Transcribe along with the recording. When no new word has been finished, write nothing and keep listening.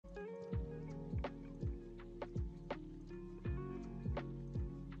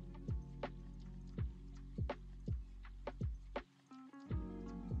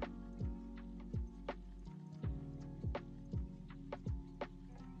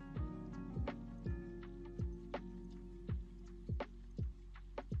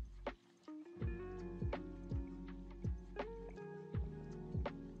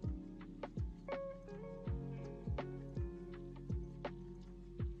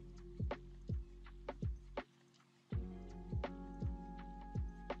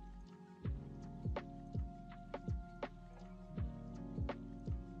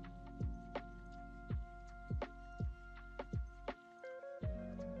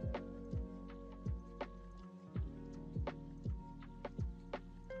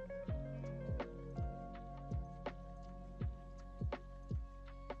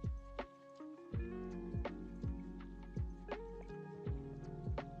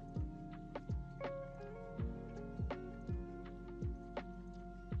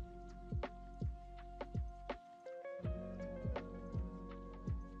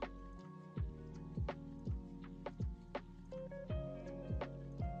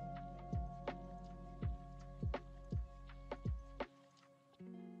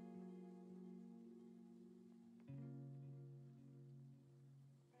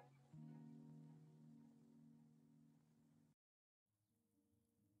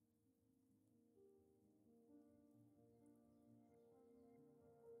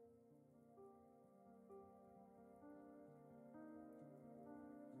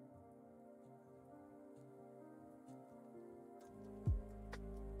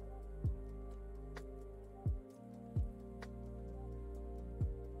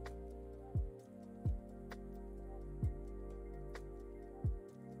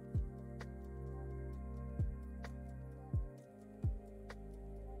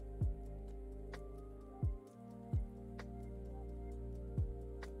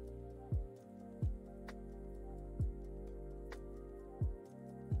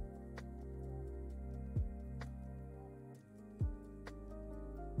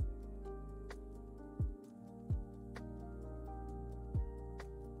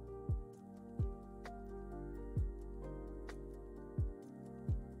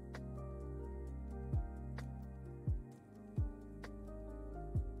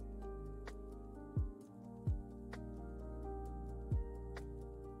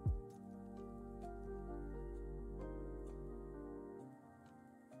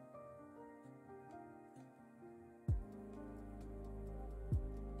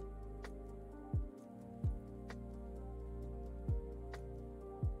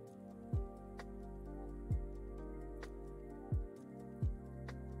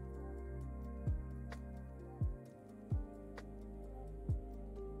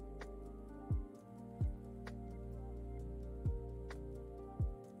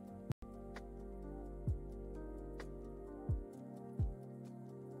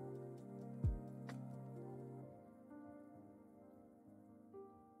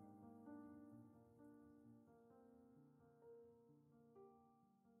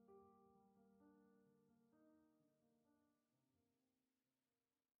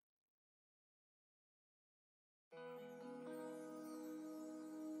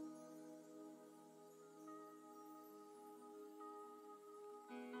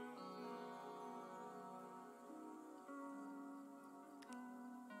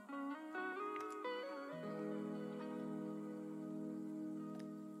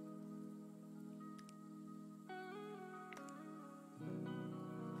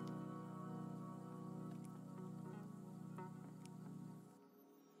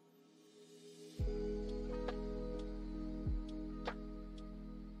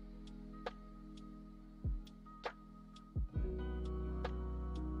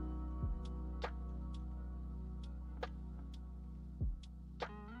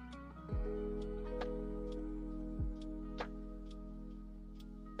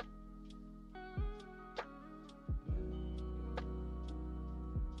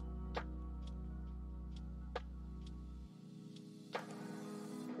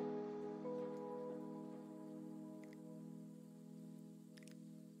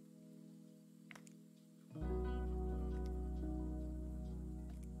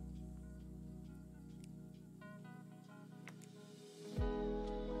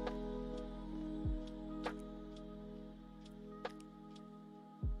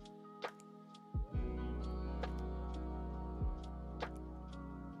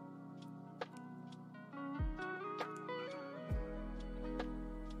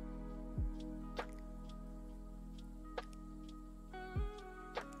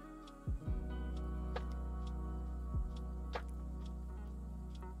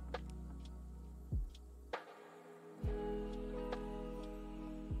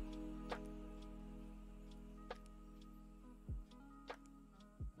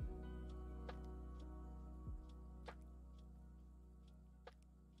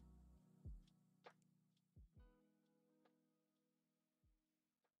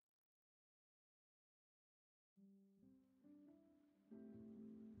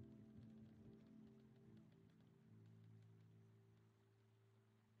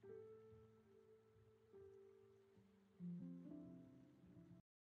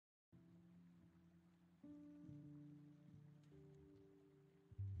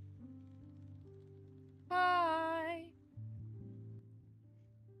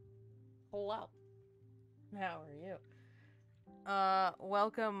How are you?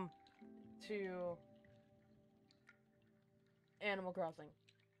 Welcome to Animal Crossing.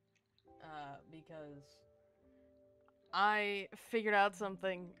 Because I figured out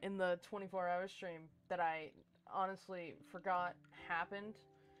something in the 24-hour stream that I honestly forgot happened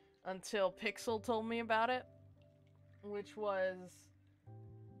until Pixel told me about it, which was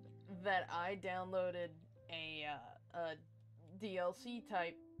that I downloaded a DLC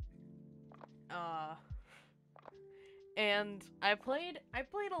type, uh, and I played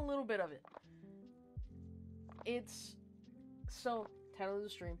a little bit of it. It's so title of the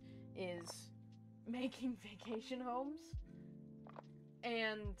stream is making vacation homes,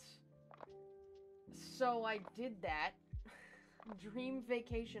 and so I did that. Dream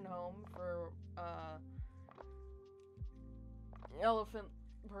vacation home for elephant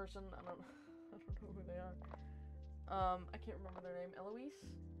person. I don't I don't know who they are. I can't remember their name. Eloise,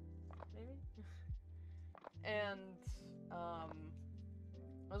 maybe. And um,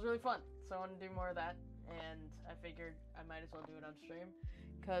 it was really fun. So I want to do more of that, and I figured I might as well do it on stream,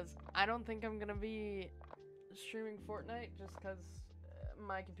 cause I don't think I'm gonna be streaming Fortnite just cause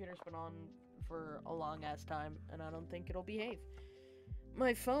my computer's been on for a long ass time, and I don't think it'll behave.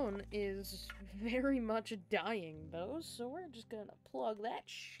 My phone is very much dying though, so we're just gonna plug that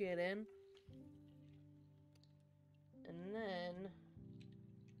shit in. And then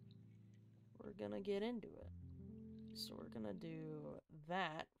we're gonna get into it. So we're gonna do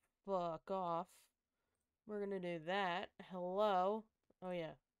that. Fuck off. We're gonna do that. Hello. Oh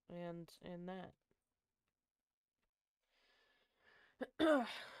yeah. And that.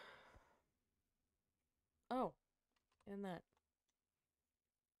 Oh, and that.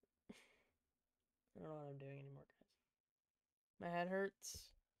 I don't know what I'm doing anymore, guys. My head hurts.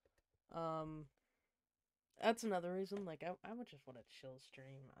 Um that's another reason. Like I would just want to chill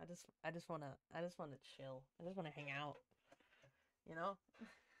stream. I just wanna chill. I just wanna hang out. You know?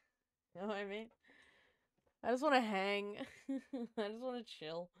 You know what I mean? I just wanna hang. I just wanna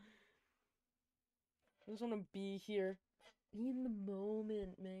chill. I just wanna be here. Be in the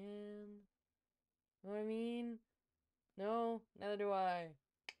moment, man. Know what I mean? No, neither do I.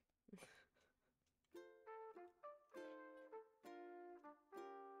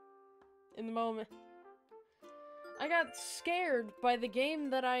 In the moment. I got scared by the game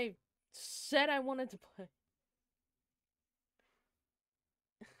that I said I wanted to play.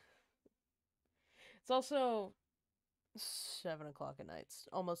 It's also 7 o'clock at night. It's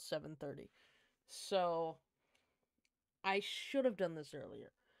almost 7:30. So, I should have done this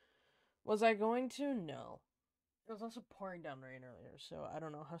earlier. Was I going to? No. It was also pouring down rain earlier, so I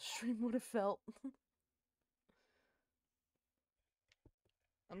don't know how stream would have felt.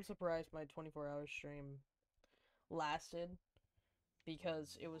 I'm surprised my 24-hour stream lasted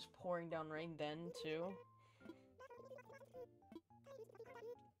because it was pouring down rain then, too.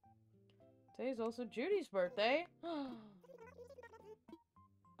 Today's also Judy's birthday. Oh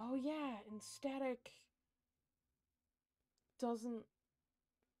yeah, and Static doesn't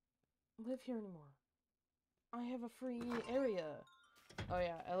live here anymore. I have a free area. Oh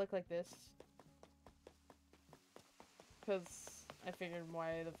yeah, I look like this. Because I figured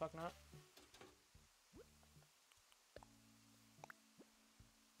why the fuck not?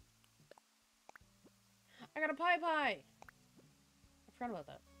 I got a pie pie! I forgot about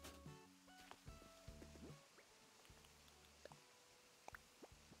that.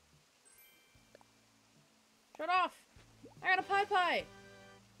 Shut off! I got a pie pie!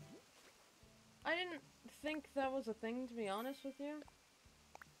 I didn't think that was a thing, to be honest with you.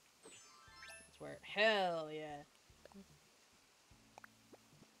 I swear. Hell yeah.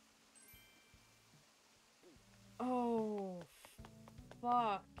 Oh,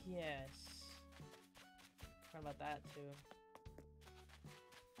 fuck yes. Forgot about that, too.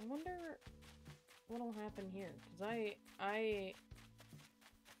 I wonder what'll happen here, because I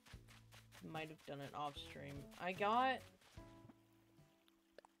might have done it off stream. I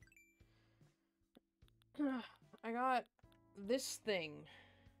got this thing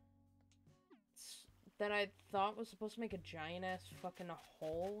that I thought was supposed to make a giant ass fucking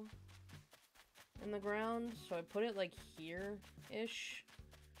hole in the ground, so I put it like here-ish,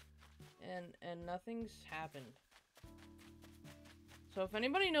 and nothing's happened. So if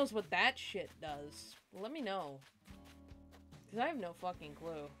anybody knows what that shit does, let me know. Because I have no fucking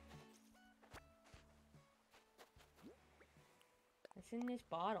clue. It's in this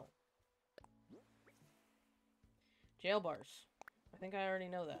bottle. Jail bars. I think I already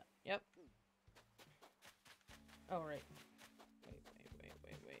know that. Yep. Oh, right.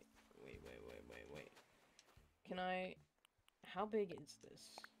 Wait. Can I... How big is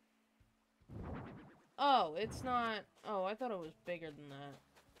this? Oh, it's not... Oh, I thought it was bigger than that.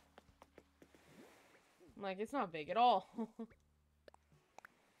 Like, it's not big at all.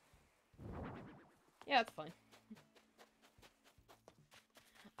 Yeah, it's fine.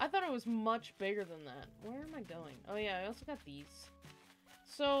 I thought it was much bigger than that. Where am I going? Oh yeah, I also got these.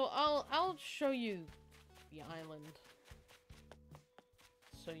 So, I'll show you the island.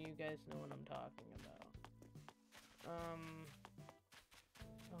 So you guys know what I'm talking about.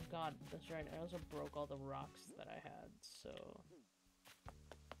 Oh god, that's right. I also broke all the rocks that I had, so...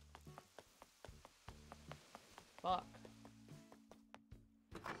 Fuck.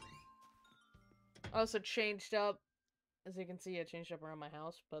 I also changed up. As you can see, I changed up around my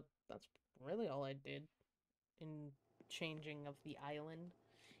house, but that's really all I did in changing of the island.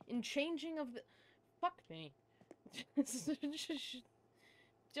 In changing of the... Fuck me.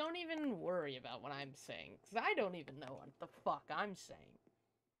 Don't even worry about what I'm saying, because I don't even know what the fuck I'm saying.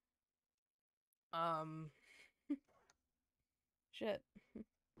 Shit.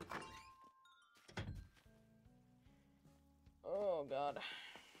 Oh god.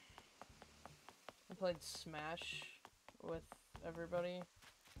 I played Smash with everybody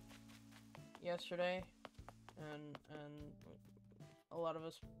yesterday, and a lot of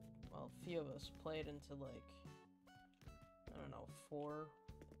us, well, a few of us played into like, I don't know, 4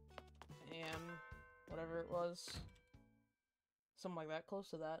 a.m., whatever it was. Something like that, close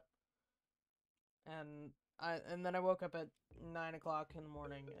to that. And then I woke up at 9 o'clock in the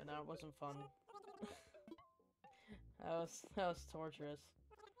morning, and that wasn't fun. that was torturous.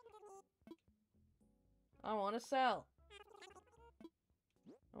 I want to sell.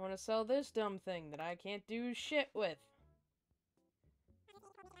 I want to sell this dumb thing that I can't do shit with.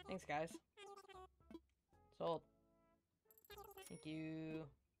 Thanks, guys. Sold. Thank you.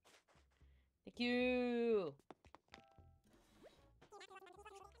 Thank you.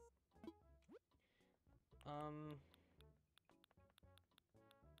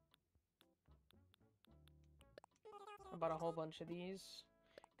 I bought a whole bunch of these.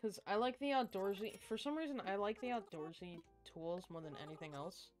 Because I like the outdoorsy... For some reason, I like the outdoorsy tools more than anything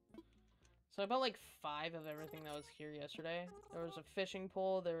else. So I bought like 5 of everything that was here yesterday. There was a fishing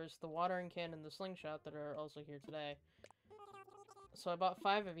pole, there was the watering can, and the slingshot that are also here today. So I bought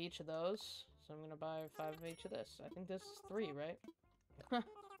 5 of each of those. So I'm gonna buy 5 of each of this. I think this is 3, right?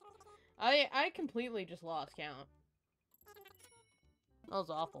 I completely just lost count. That was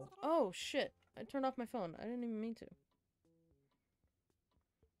awful. Oh, shit. I turned off my phone. I didn't even mean to.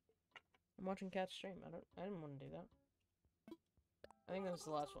 I'm watching Cat's stream. I didn't want to do that. I think that was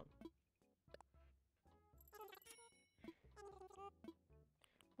the last one.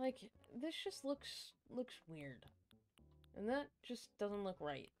 Like, this just looks weird. And that just doesn't look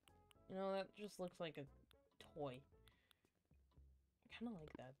right. You know, that just looks like a toy. I kinda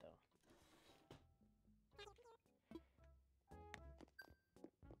like that, though.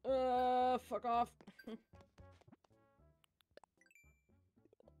 Fuck off.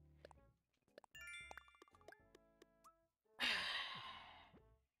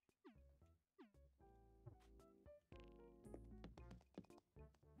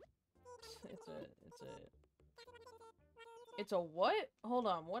 It's a what? Hold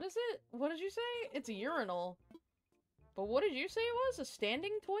on, what is it? What did you say? It's a urinal. But what did you say it was? A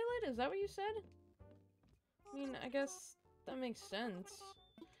standing toilet? Is that what you said? I mean, I guess that makes sense.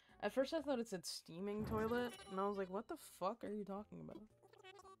 At first I thought it said steaming toilet, and I was like, what the fuck are you talking about?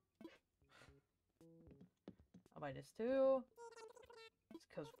 I'll buy this too. It's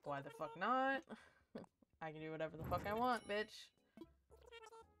cause why the fuck not? I can do whatever the fuck I want, bitch.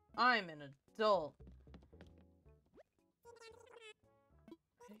 I'm an adult.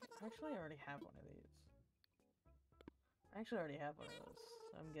 Actually, I already have one of these. I actually already have one of those.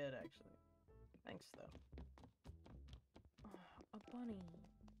 I'm good, actually. Thanks, though. Oh, a bunny.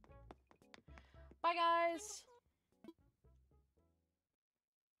 Bye, guys!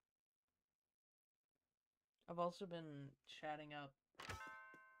 I've also been chatting up...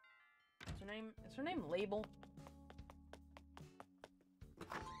 What's her name? Is her name Label?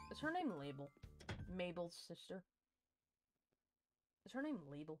 Is her name Label? Mabel's sister? Is her name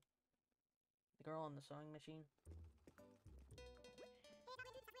Label? The girl on the sewing machine?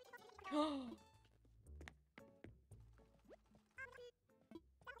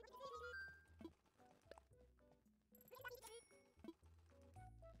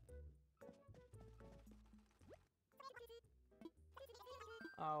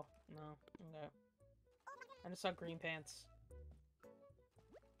 Oh, no. Okay. I just saw green pants.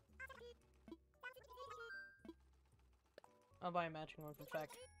 I'll buy a matching one for Feck.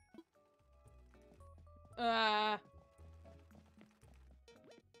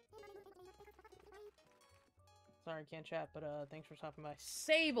 Sorry, I can't chat, but thanks for stopping by.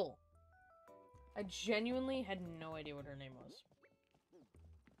 Sable! I genuinely had no idea what her name was.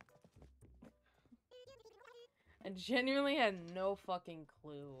 I genuinely had no fucking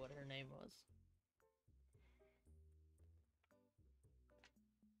clue what her name was.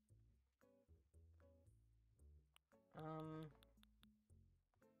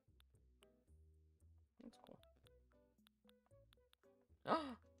 That's cool.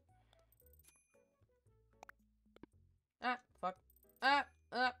 Ah, fuck.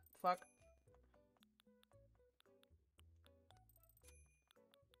 Fuck.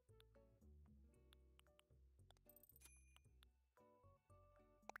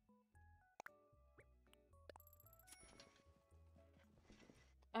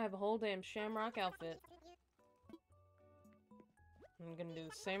 I have a whole damn shamrock outfit. I'm gonna do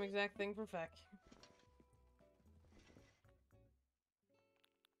the same exact thing for Feck.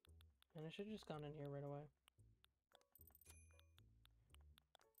 And I should've just gone in here right away.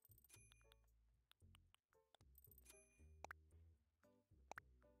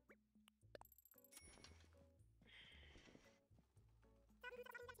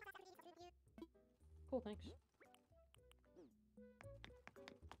 Cool, thanks.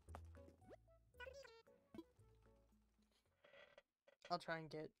 I'll try and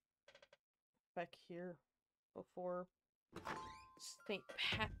get back here before St.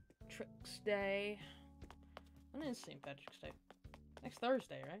 Patrick's Day. When is St. Patrick's Day? Next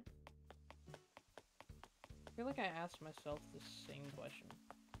Thursday, right? I feel like I asked myself the same question.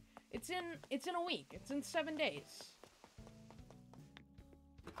 It's in a week. It's in 7 days.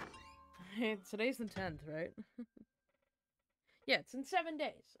 Today's the 10th, right? Yeah, it's in 7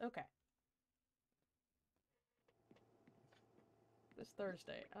 days. Okay. This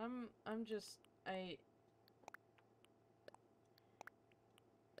Thursday. I'm just I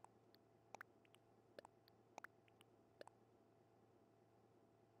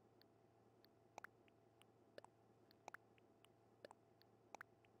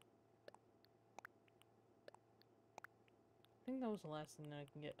think that was the last thing that I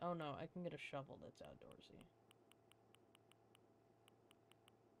can get. Oh no, I can get a shovel that's outdoorsy.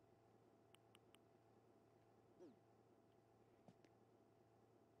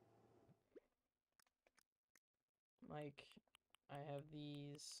 Like, I have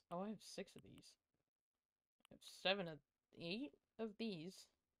these. Oh, I have 6 of these. I have 7 of 8 of these.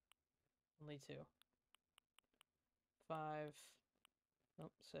 Only 2. 5.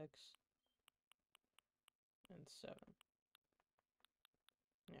 Nope, 6. And 7.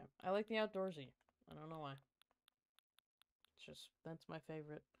 Yeah, I like the outdoorsy. I don't know why. It's just, that's my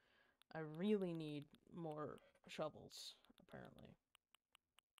favorite. I really need more shovels, apparently.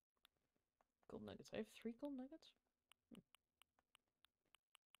 Gold nuggets. I have 3 gold nuggets?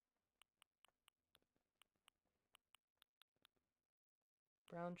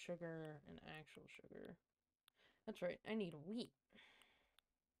 Brown sugar and actual sugar. That's right, I need wheat.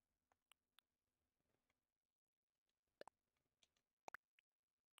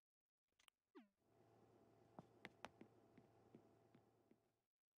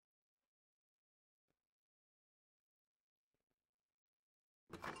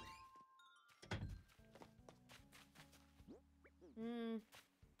 Oh,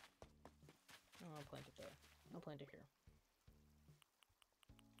 I'll plant it there. I'll plant it here.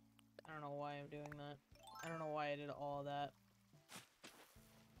 I don't know why I'm doing that. I don't know why I did all of that.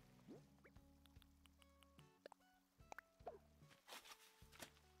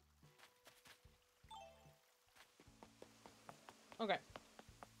 Okay.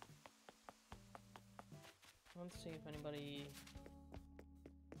 Let's see if anybody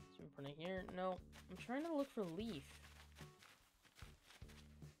is in front of here. No, I'm trying to look for leaf.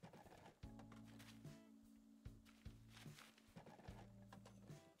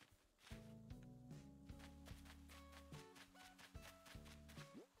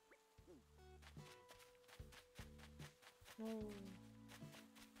 No.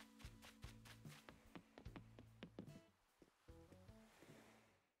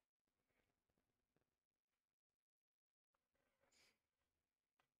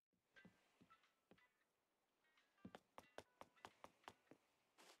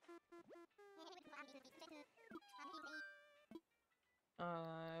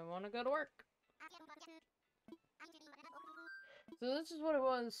 I want to go to work. So this is what it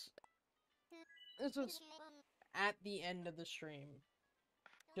was. This was at the end of the stream.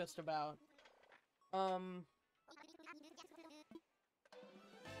 Just about.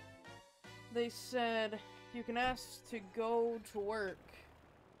 They said you can ask to go to work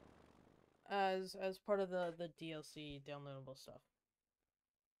as part of the DLC downloadable stuff.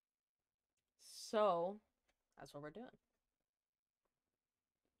 So, That's what we're doing.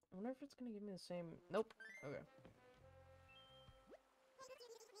 I wonder if it's gonna give me the same... Nope. Okay.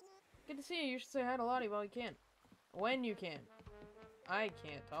 Good to see you. You should say hi to Lottie while you can. When you can. I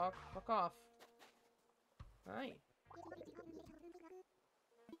can't talk. Fuck off. Hi.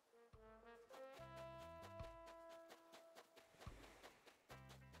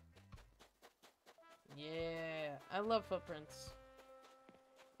 Yeah. I love footprints.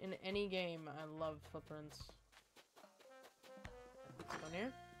 In any game, I love footprints. Down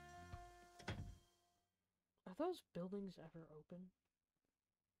here? Are those buildings ever open?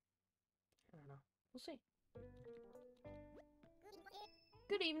 I don't know. We'll see.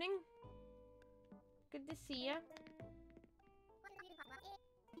 Good evening. Good to see ya.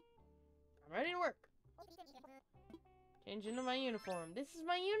 I'm ready to work. Change into my uniform. This is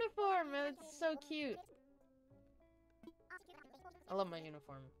my uniform! It's so cute. I love my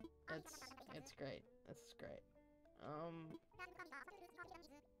uniform. It's great. It's great.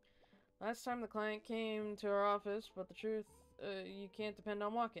 Last time the client came to our office, but the truth, you can't depend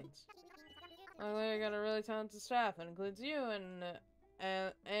on walk-ins. I got a really talented staff that includes you and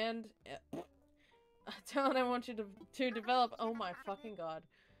talent I want you to develop. Oh my fucking god.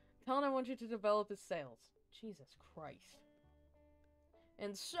 Talent I want you to develop is sales. Jesus Christ.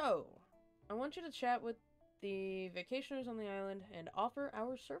 And so, I want you to chat with the vacationers on the island and offer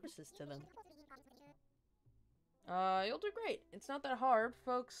our services to them. You'll do great. It's not that hard,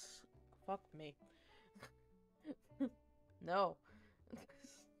 folks. Fuck me. No.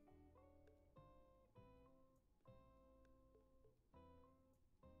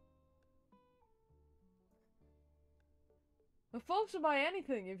 The folks will buy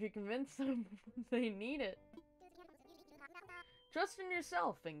anything if you convince them they need it. Trust in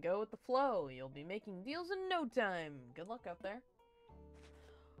yourself and go with the flow. You'll be making deals in no time. Good luck out there.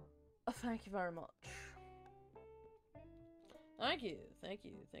 Thank you very much. Thank you. Thank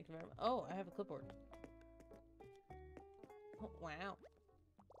you. Thank you very much. Oh, I have a clipboard. Oh, wow.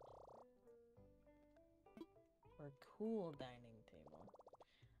 Or a cool dining table.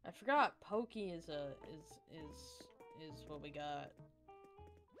 I forgot Pokey is what we got.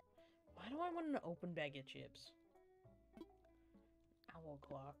 Why do I want an open bag of chips? Owl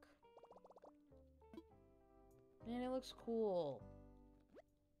clock. Man, it looks cool.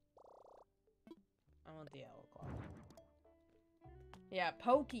 I want the owl clock. Yeah,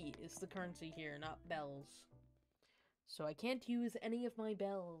 Pokey is the currency here, not bells. So I can't use any of my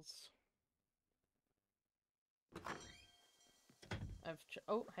bells.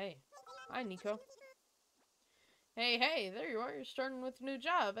 Oh, hey. Hi, Nico. Hey, there you are. You're starting with a new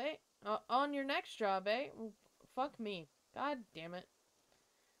job, eh? On your next job, eh? Well, fuck me. God damn it.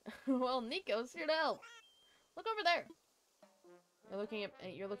 Well, Nico's here to help. Look over there.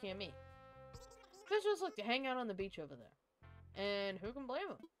 You're looking at me. Officials like to hang out on the beach over there. And who can blame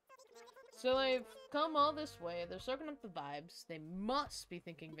them? So they've come all this way. They're soaking up the vibes. They must be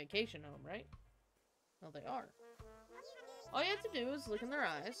thinking vacation home, right? Well, they are. All you have to do is look in their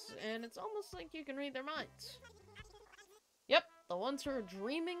eyes, and it's almost like you can read their minds. Yep, the ones who are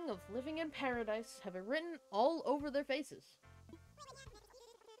dreaming of living in paradise have it written all over their faces.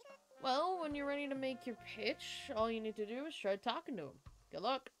 Well, when you're ready to make your pitch, all you need to do is try talking to them. Good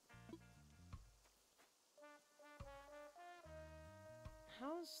luck.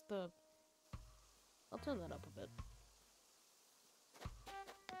 How's the... I'll turn that up a bit.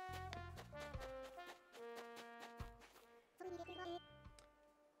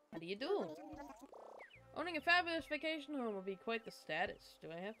 How do you do? Owning a fabulous vacation home will be quite the status. Do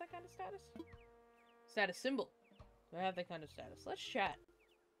I have that kind of status? Status symbol. Do I have that kind of status? Let's chat.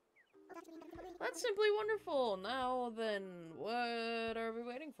 That's simply wonderful. Now then, what are we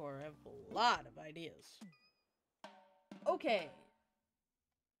waiting for? I have a lot of ideas. Okay.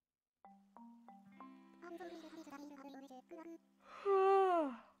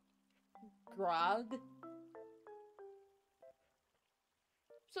 Grog.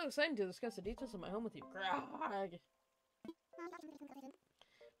 So excited to discuss the details of my home with you. Grog.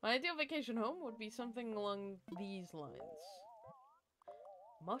 My ideal vacation home would be something along these lines.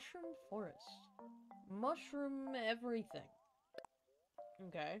 Mushroom forest. Mushroom everything.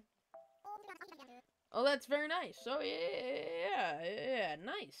 Okay. Oh, that's very nice. Oh, yeah,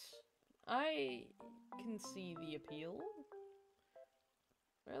 nice. I can see the appeal.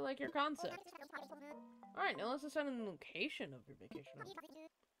 I like your concept. Alright, now let's decide on the location of your vacation home.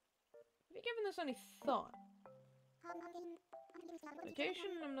 Have you given this any thought?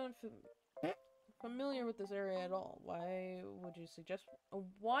 Vacation? I'm not familiar with this area at all. Why would you suggest...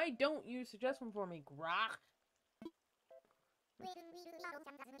 why don't you suggest one for me, Grach?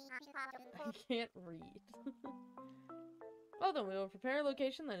 I can't read. Well then, we will prepare a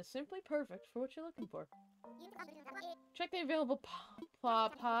location that is simply perfect for what you're looking for. Check the available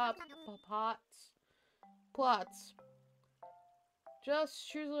plots. Just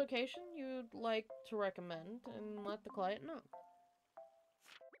choose a location you'd like to recommend and let the client know.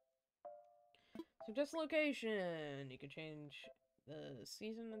 Suggest a location. You can change the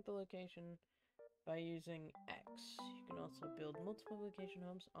season at the location by using X. You can also build multiple vacation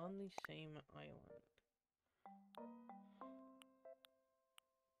homes on the same island.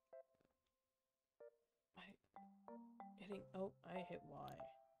 I hit Y.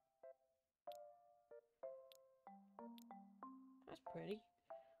 That's pretty.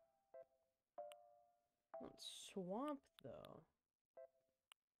 Swamp, though.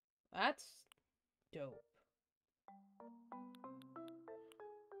 That's dope.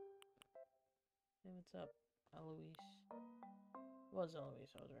 Hey, what's up, Eloise? It was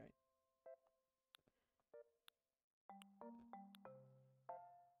Eloise, I was right.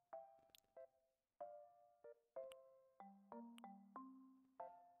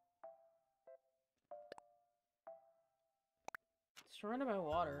 Surrounded by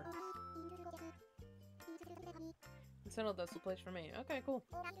water. Settled, that's the place for me. Okay, cool.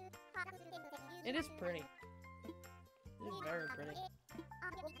 It is pretty. It is very pretty.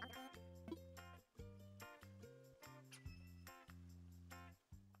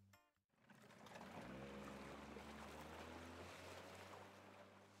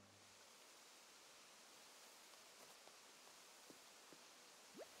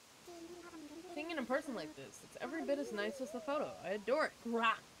 Seeing it in person like this, it's every bit as nice as the photo. I adore it.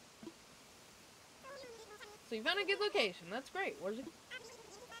 Rah! So you found a good location. That's great. Where's it?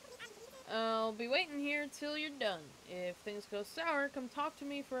 I'll be waiting here till you're done. If things go sour, come talk to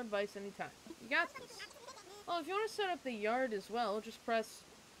me for advice anytime. You got this. Well, if you want to set up the yard as well, just press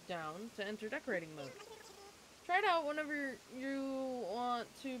down to enter decorating mode. Try it out whenever you want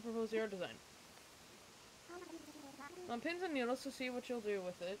to propose your design. On pins and needles to see what you'll do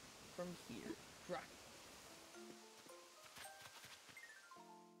with it from here. Dry.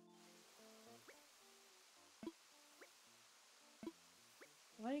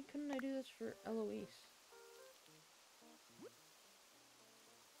 Why couldn't I do this for Eloise?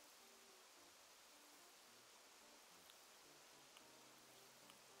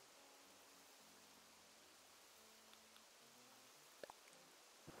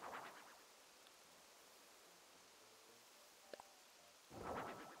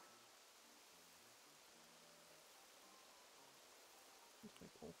 That's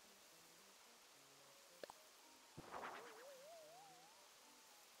pretty cool.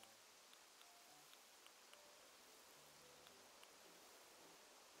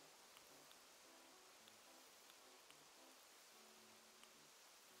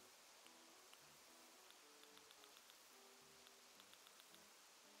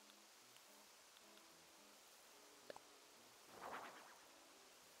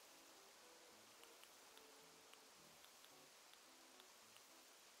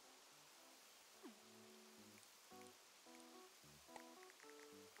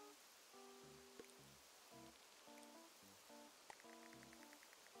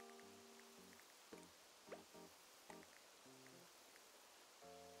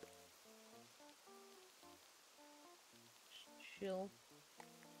 Chill.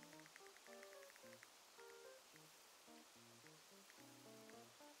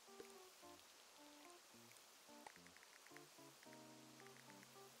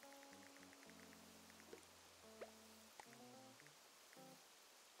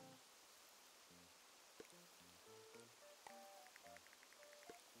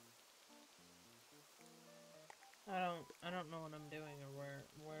 I don't know what I'm doing or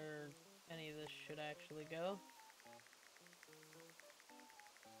where any of this should actually go.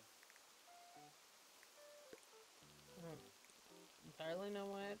 I don't entirely know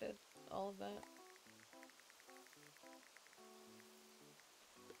why I did all of that.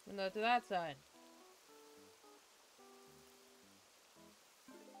 And to that side.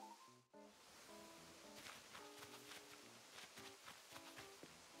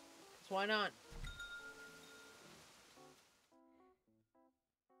 'Cause why not?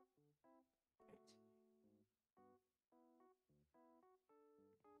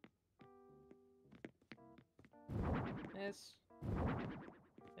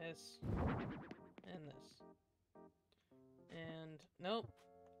 This, and this. And, nope.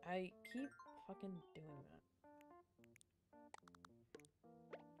 I keep fucking doing that.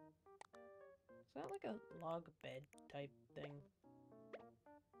 Is that like a log bed type thing?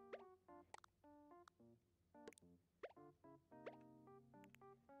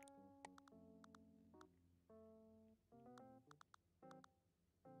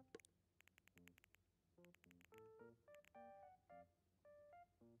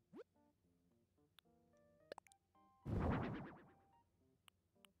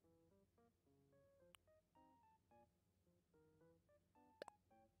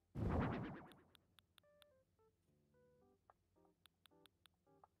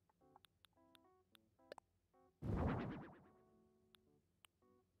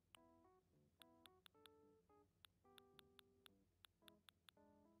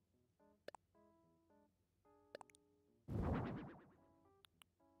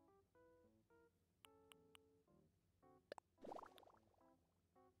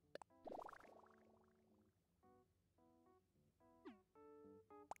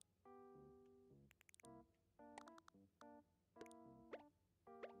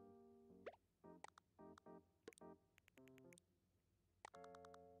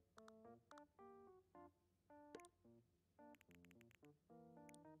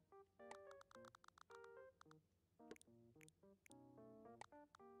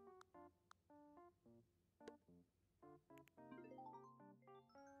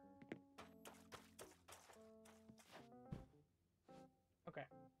 Okay.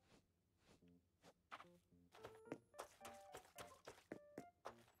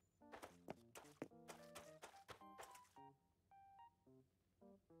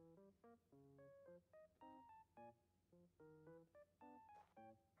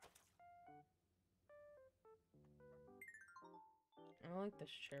 I like this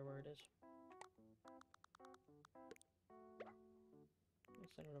chair where it is. I'll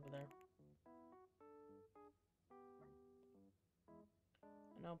set it over there.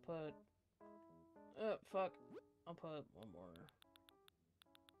 And I'll put... Oh, fuck. I'll put one more.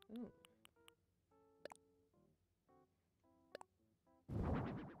 Ooh.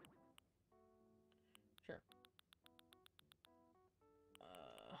 Sure.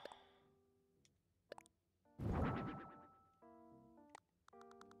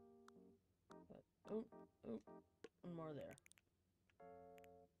 Oh, oh, one more there.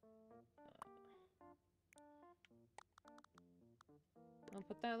 I'll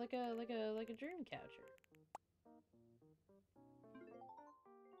put that like a dream catcher.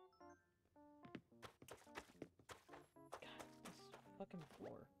 God, this fucking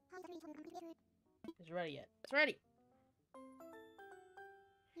floor is ready yet. It's ready.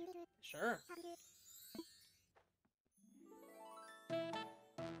 Sure.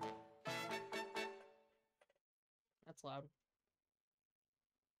 That's loud.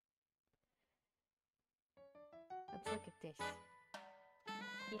 Let's look at this.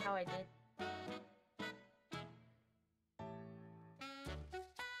 See how I did?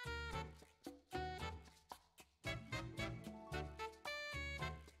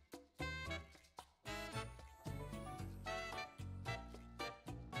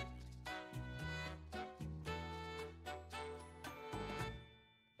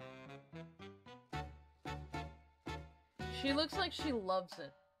 She looks like she loves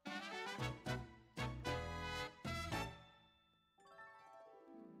it.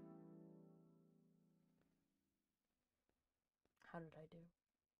 How did I do?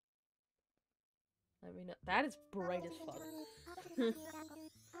 Let me know. That is bright as fuck.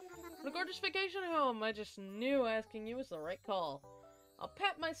 What a gorgeous vacation home. I just knew asking you was the right call. I'll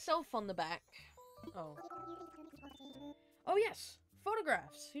pat myself on the back. Oh. Oh yes!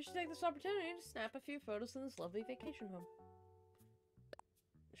 Photographs! You should take this opportunity to snap a few photos in this lovely vacation home.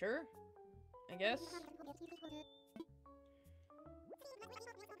 Sure. I guess.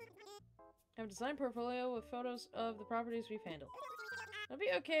 I have a design portfolio with photos of the properties we've handled. It'll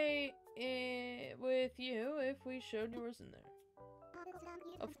be okay with you if we showed yours in there.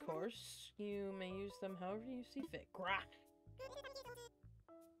 Of course, you may use them however you see fit. Grah!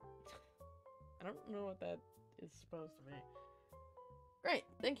 I don't know what that is supposed to mean. Great,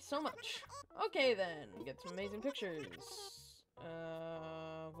 thank you so much. Okay then, get some amazing pictures.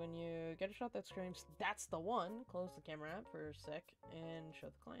 When you get a shot that screams, "That's the one," close the camera app for a sec and show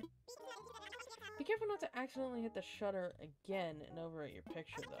the client. Be careful not to accidentally hit the shutter again and overwrite your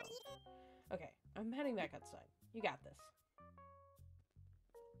picture, though. Okay, I'm heading back outside. You got this.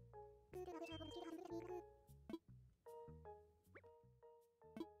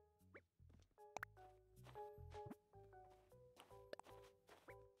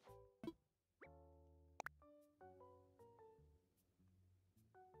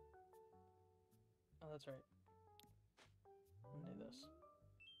 Oh, that's right. I'm gonna do this.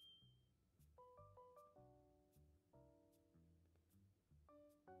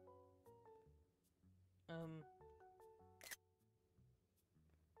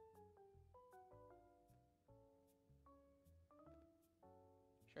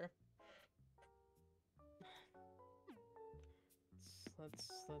 Sure.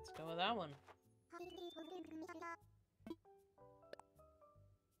 Let's go with that one.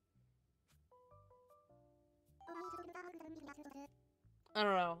 I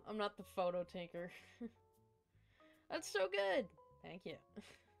don't know. I'm not the photo taker. That's so good. Thank you.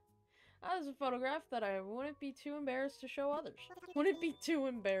 That was a photograph that I wouldn't be too embarrassed to show others. Wouldn't be too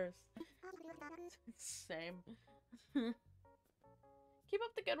embarrassed. Same. Keep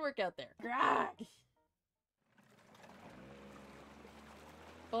up the good work out there. Grag!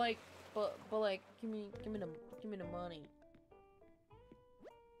 But like, give me the money.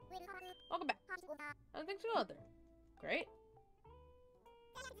 Welcome back. How things go out there? Great.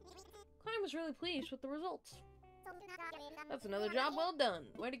 Client was really pleased with the results. That's another job well done.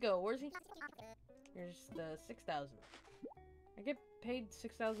 Way to go, warsee. Here's the 6,000. I get paid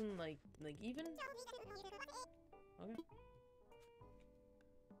 6,000 like even? Okay.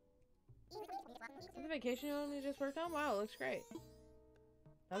 The vacation home you just worked on? Wow, it looks great.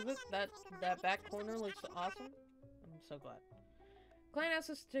 That back corner looks awesome. I'm so glad. Client asked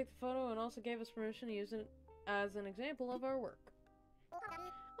us to take the photo and also gave us permission to use it as an example of our work.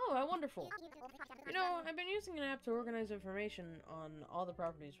 Oh, how wonderful. You know, I've been using an app to organize information on all the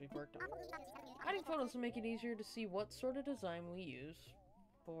properties we've worked on. Adding photos will make it easier to see what sort of design we use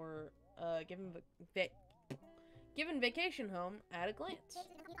for a given vacation home at a glance.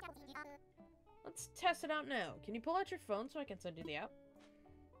 Let's test it out now. Can you pull out your phone so I can send you the app?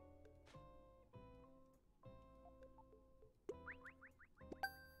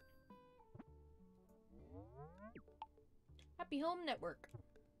 Happy Home Network.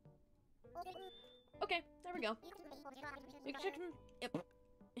 Okay, there we go. You can check yep.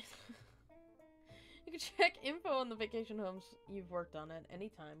 You can check info on the vacation homes you've worked on at any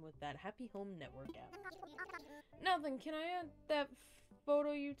time with that Happy Home Network app. Now then, can I add that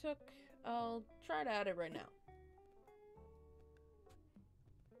photo you took? I'll try to add it right now.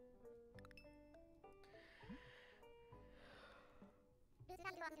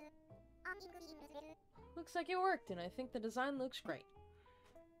 Looks like it worked, and I think the design looks great.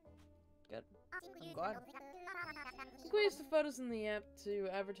 Good. I'm glad. We use the photos in the app to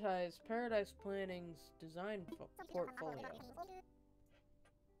advertise Paradise Planning's design portfolio.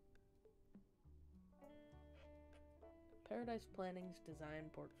 Paradise Planning's design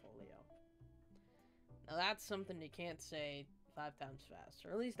portfolio. Now that's something you can't say 5 times fast,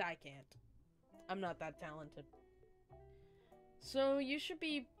 or at least I can't. I'm not that talented. So you should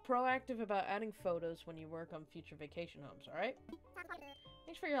be proactive about adding photos when you work on future vacation homes, alright?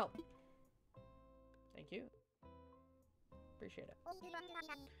 Thanks for your help. Thank you. Appreciate it.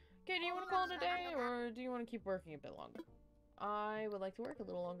 Okay, do you want to call it a day, or do you want to keep working a bit longer? I would like to work a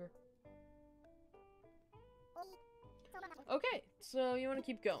little longer. Okay, so you want to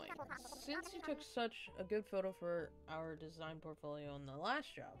keep going. Since you took such a good photo for our design portfolio on the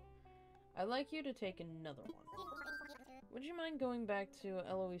last job, I'd like you to take another one. Would you mind going back to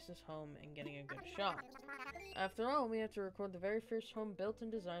Eloise's home and getting a good shot? After all, we have to record the very first home built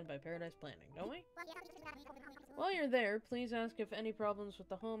and designed by Paradise Planning, don't we? While you're there, please ask if any problems with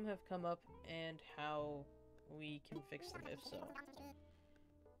the home have come up and how we can fix them if so.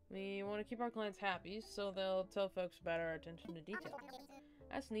 We want to keep our clients happy, so they'll tell folks about our attention to detail.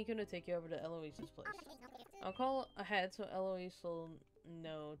 Ask Nico to take you over to Eloise's place. I'll call ahead so Eloise will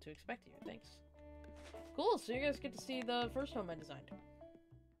know to expect you. Thanks. Cool, so you guys get to see the first home I designed.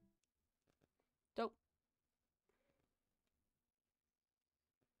 Dope.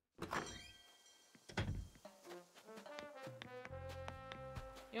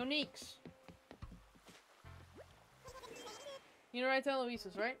 Yo, Neeks. You know right to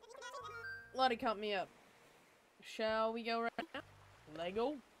Eloise's, right? Lottie caught me up. Shall we go right now?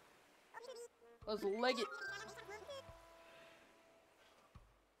 Lego? Let's leg it.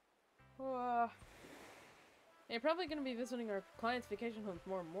 You're probably going to be visiting our clients' vacation homes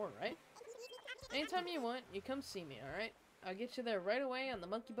more and more, right? Anytime you want, you come see me, alright? I'll get you there right away on the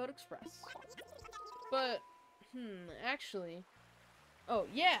Monkey Boat Express. But, actually... Oh,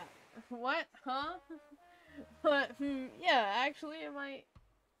 yeah! What? Huh? But, yeah, actually, it might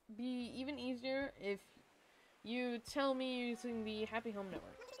be even easier if you tell me using the Happy Home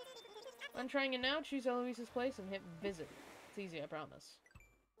Network. I'm trying it now. Choose Eloise's place and hit visit. It's easy, I promise.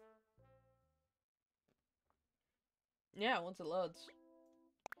 Yeah, once it loads.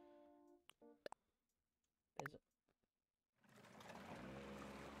 Visit.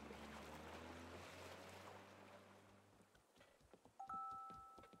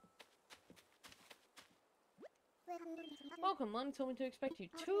 Welcome, Lon told me to expect you.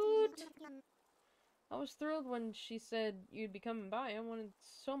 Toot! I was thrilled when she said you'd be coming by. I wanted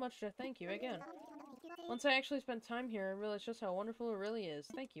so much to thank you again. Once I actually spent time here, I realized just how wonderful it really is.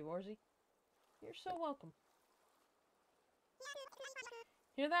 Thank you, Warsee. You're so welcome.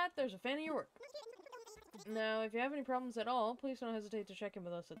 Hear that? There's a fan of your work. Now, if you have any problems at all, please don't hesitate to check in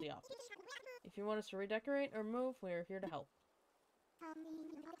with us at the office. If you want us to redecorate or move, we are here to help.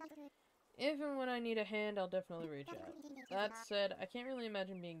 If and when I need a hand, I'll definitely reach out. That said, I can't really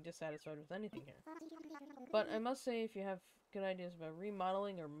imagine being dissatisfied with anything here. But I must say, if you have good ideas about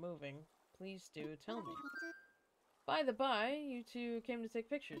remodeling or moving, please do tell me. By the by, you two came to take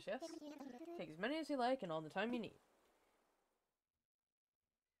pictures, yes? Take as many as you like and all the time you need.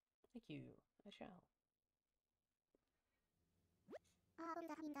 Thank you. I shall.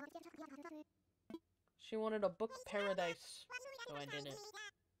 She wanted a book paradise, so I did it.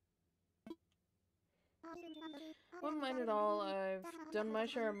 Wouldn't mind at all. I've done my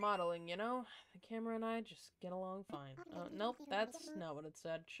share of modeling, you know? The camera and I just get along fine. Nope, that's not what it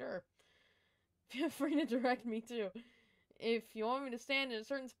said. Sure. Feel free to direct me, too. If you want me to stand in a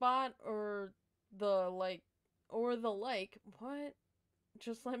certain spot, or the like, what?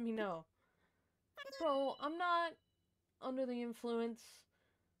 Just let me know. Bro, I'm not under the influence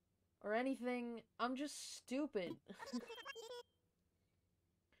or anything. I'm just stupid.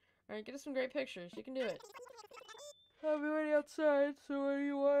 Alright, get us some great pictures. You can do it. I'll be waiting outside, so when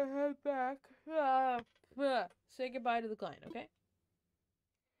you want to head back, say goodbye to the client, okay?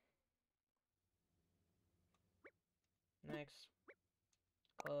 Next.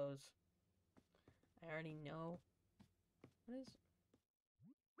 Close. I already know. What is...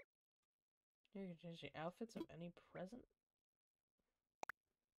 You can change the outfits of any present?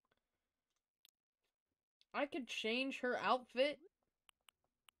 I could change her outfit?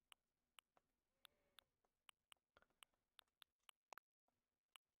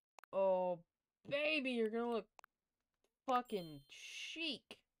 Oh, baby, you're gonna look fucking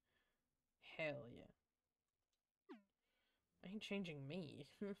chic. Hell yeah. I ain't changing me.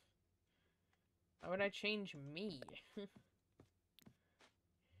 Why would I change me?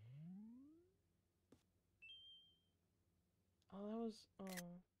 Oh,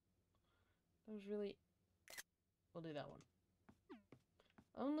 that was really... We'll do that one.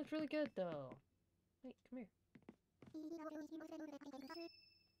 That one looks really good, though. Wait, come here.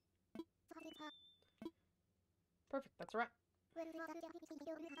 Perfect, that's a wrap.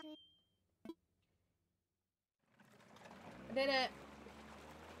 I did it!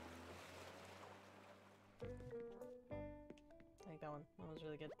 I like that one. That was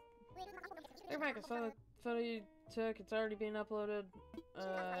really good. Hey, Frank, I saw the photo you took. It's already being uploaded.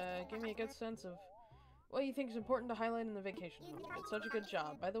 Give me a good sense of what you think is important to highlight in the vacation. It's such a good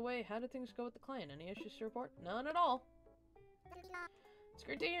job. By the way, how did things go with the client? Any issues to report? None at all. It's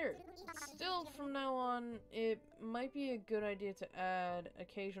great to hear. Still, from now on, it might be a good idea to add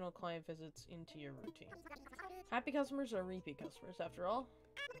occasional client visits into your routine. Happy customers are repeat customers, after all.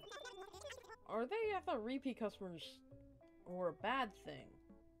 Are they? I thought repeat customers were a bad thing.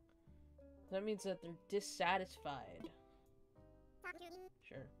 That means that they're dissatisfied.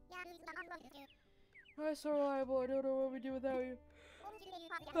 Sure. You're so reliable. I don't know what we do without you.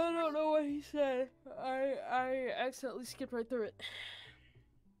 I don't know what he said. I accidentally skipped right through it.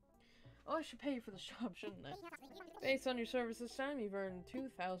 Oh, I should pay you for the shop, shouldn't I? Based on your service this time, you've earned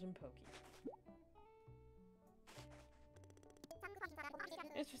 2,000 Poki.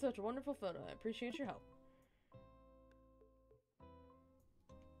 It's for such a wonderful photo. I appreciate your help.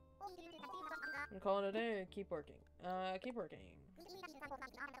 I'm gonna call it a day. Keep working. Keep working.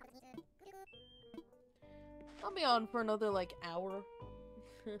 I'll be on for another, like, hour.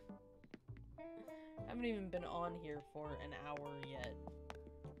 Haven't even been on here for an hour yet.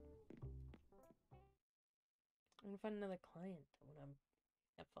 I'm gonna find another client when I'm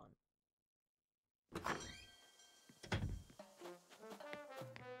have fun.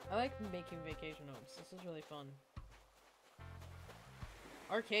 I like making vacation homes. This is really fun.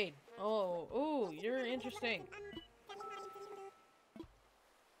 Arcade. Oh, ooh, you're interesting.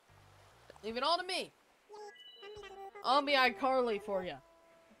 Leave it all to me. I'll be iCarly for you.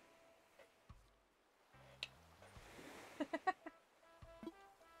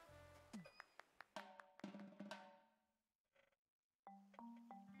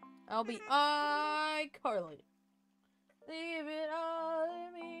 I'll be iCarly. Leave it all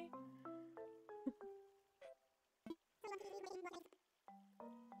to me.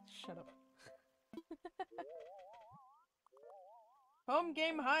 Shut up. Home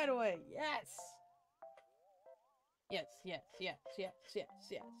game hideaway. Yes. Yes, yes, yes, yes, yes,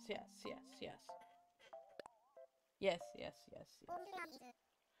 yes, yes, yes, yes. Yes, yes, yes, yes.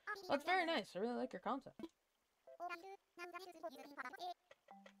 Well, it's very nice. I really like your concept. Give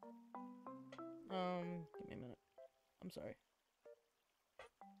me a minute. I'm sorry.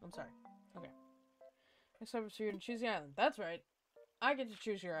 Okay. Next time, so you're gonna choose the island. That's right. I get to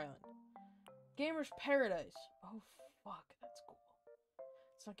choose your island. Gamer's Paradise. Oh, fuck. That's cool.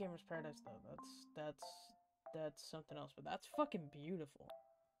 It's not Gamer's Paradise, though. That's something else. But that's fucking beautiful.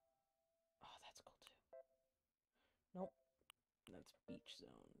 Oh, that's cool, too. Nope. That's beach zone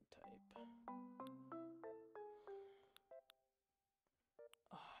type.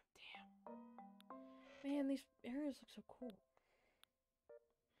 Oh, damn. Man, these areas look so cool.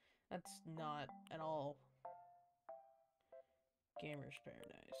 That's not at all Gamer's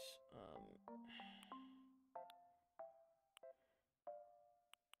Paradise.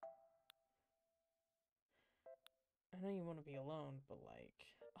 I know you want to be alone, but like...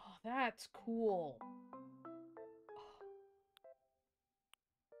 Oh, that's cool!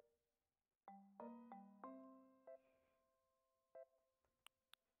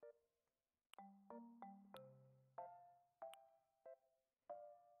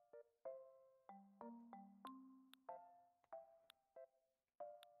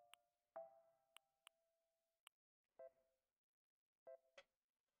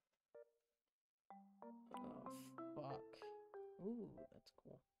 that's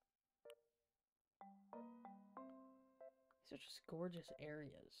cool. These are just gorgeous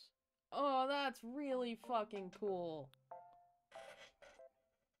areas. Oh, that's really fucking cool.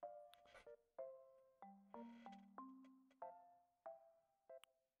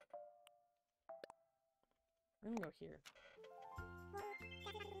 I'm gonna go here.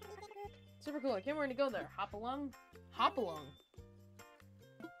 Super cool. I can't wait to go there. Hop along. Hop along.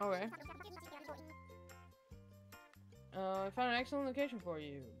 Okay. I found an excellent location for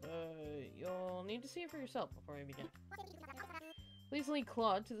you, but you'll need to see it for yourself before we begin. Please lead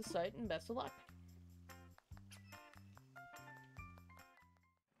Claude to the site and best of luck.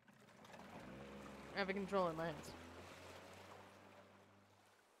 I have a controller in my hands.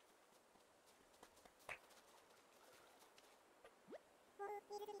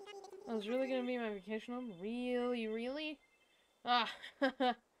 Oh, it's really gonna be my vacation home? Really, really? Ah,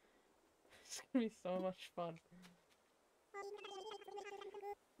 it's gonna be so much fun.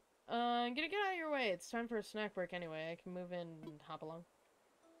 Get out of your way. It's time for a snack break anyway. I can move in and hop along.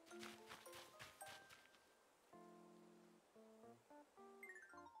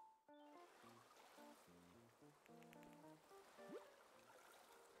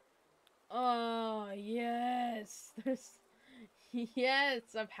 Oh, yes! There's...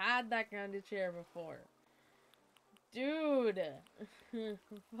 Yes! I've had that kind of chair before. Dude!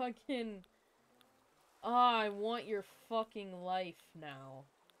 Fucking... Oh, I want your fucking life now.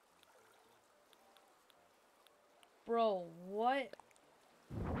 Bro, what?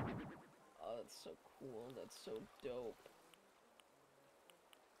 Oh, that's so cool. That's so dope.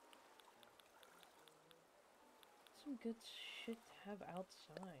 Some good shit to have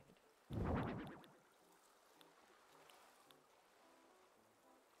outside.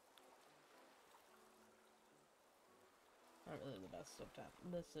 Not really the best stuff to have.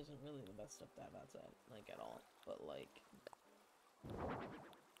 This isn't really the best stuff to have outside, like, at all. But, like...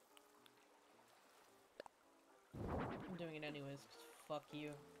 I'm doing it anyways, 'cause fuck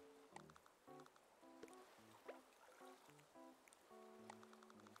you.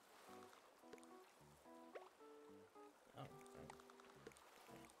 Oh, right.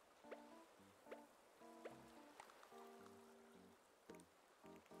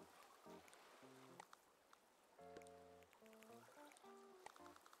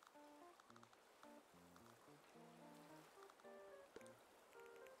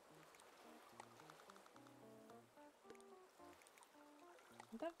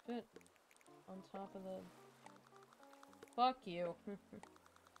 Would that fit on top of the... Fuck you.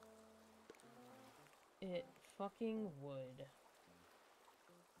 It fucking would.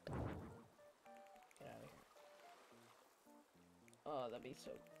 Get out of here. Oh, that'd be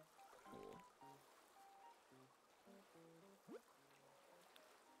so cool.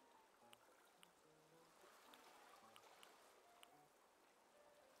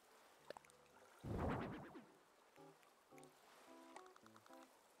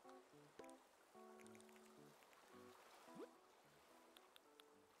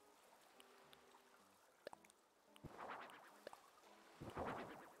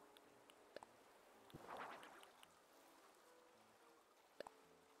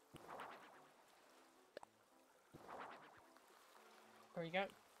 Or you got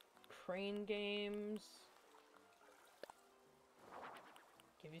crane games.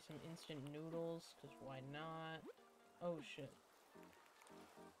 Give you some instant noodles, because why not? Oh shit.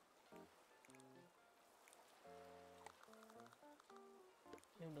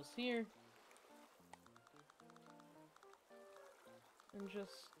 Noodles here. And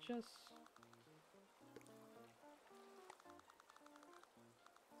just...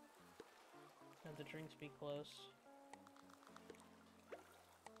 Have the drinks be close.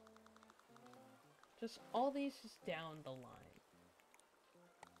 Just all these just down the line.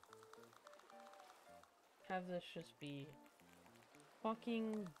 Have this just be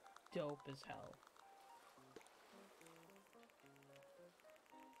fucking dope as hell.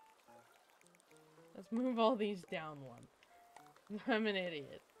 Let's move all these down one. I'm an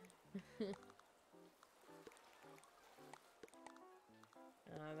idiot.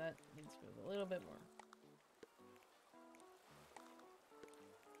 That needs to move a little bit more.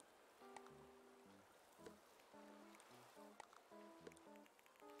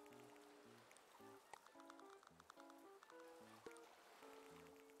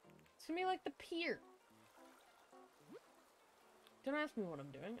 It's gonna be like the pier. Don't ask me what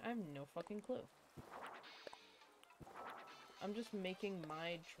I'm doing. I have no fucking clue. I'm just making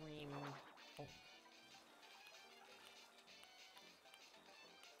my dream home.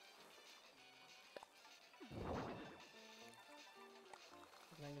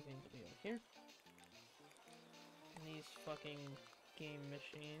 Magazines will be over here. And these fucking game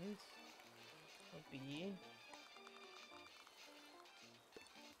machines will be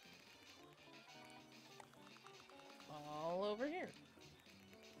all over here.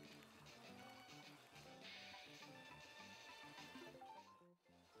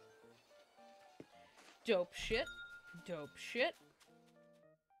 Dope shit. Dope shit.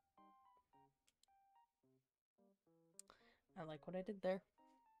 I like what I did there.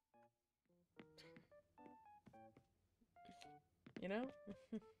 You know?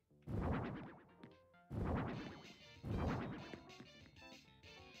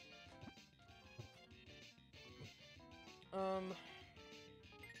 Um...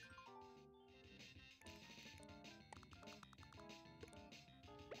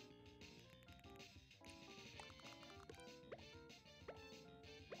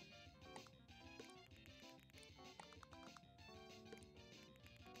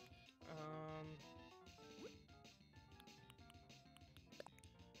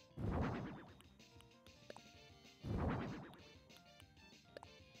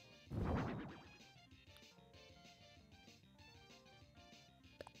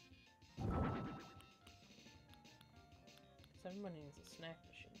 Everybody needs a snack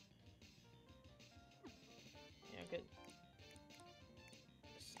machine. Yeah, get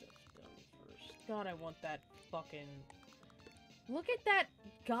stuff done first. God, I want that fucking... Look at that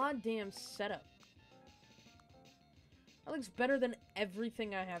goddamn setup. That looks better than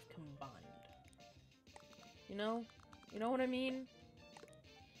everything I have combined. You know? You know what I mean?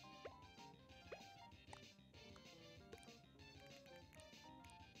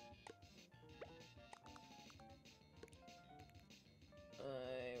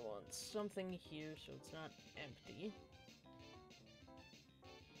 I want something here so it's not empty.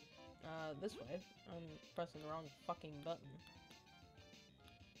 This way. I'm pressing the wrong fucking button.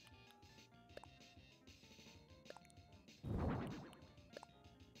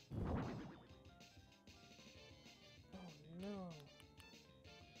 Oh no.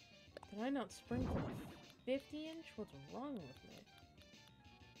 Did I not spring for the 50-inch? What's wrong with me?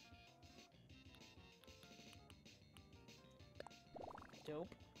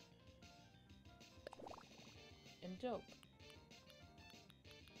 Dope. And dope.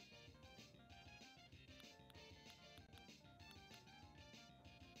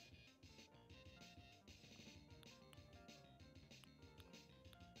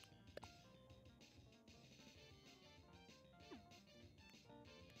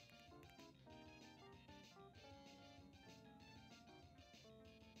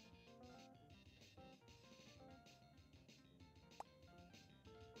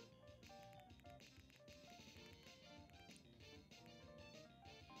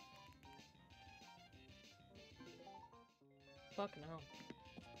 Fuck no.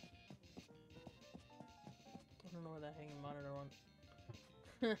 I don't know where that hanging monitor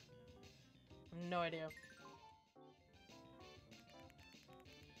went. No idea.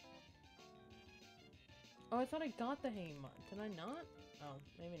 Oh, I thought I got the hanging monitor. Did I not? Oh,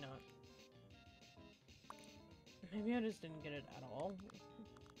 maybe not. Maybe I just didn't get it at all.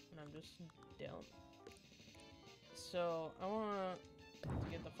 And I'm just dumb. So, I wanna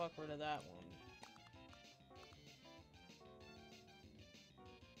get the fuck rid of that one.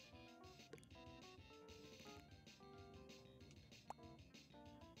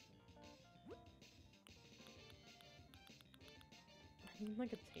 I need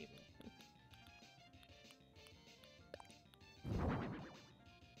like a table.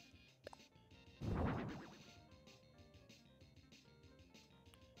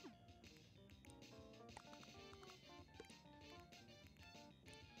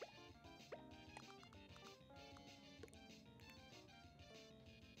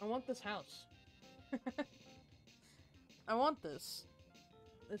 I want this house. I want this.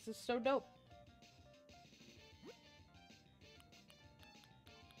 This is so dope.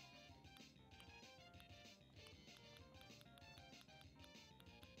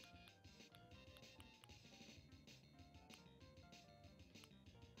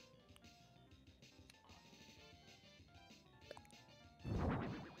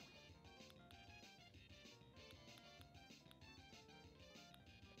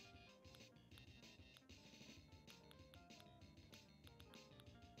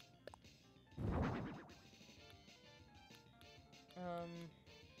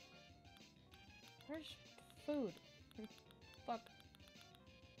 Where's food? Fuck.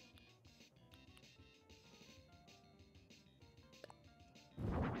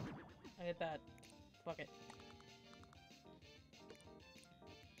 I get that. Fuck it.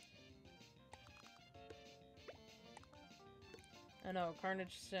 I know,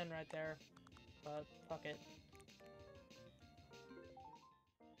 Carnage Sin right there. But fuck it.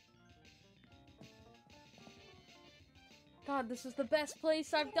 God, this is the best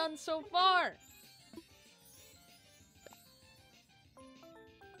place I've done so far!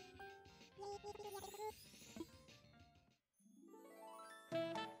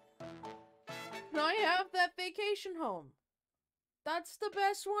 Now I have that vacation home. That's the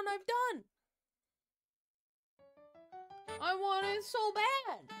best one I've done. I want it so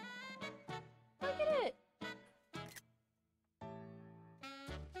bad. Look at it.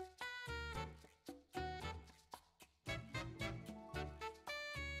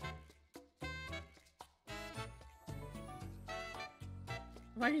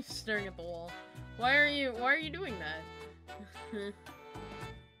 Why are you staring at the wall? Why are you doing that?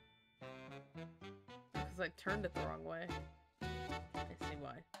 Because I turned it the wrong way. I see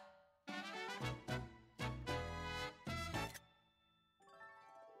why.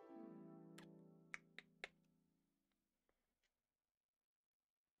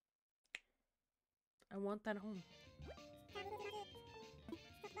 I want that home.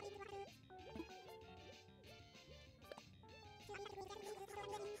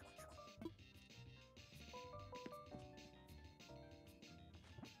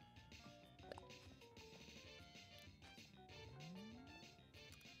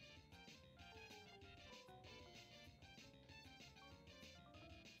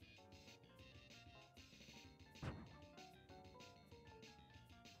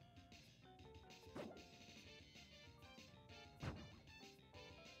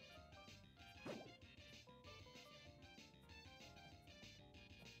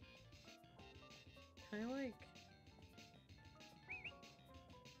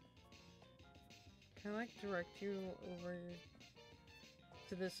 Can I like direct you over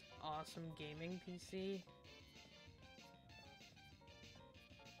to this awesome gaming PC?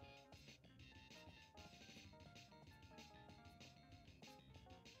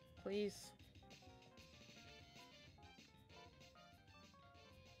 Please.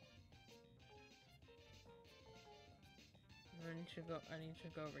 I need to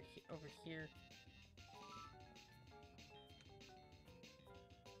go over here.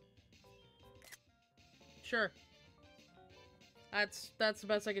 Sure. That's the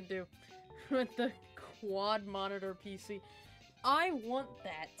best I could do with the quad monitor PC. I want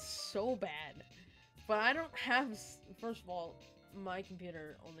that so bad, but I don't have. First of all, my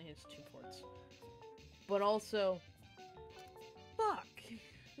computer only has 2 ports, but also, fuck.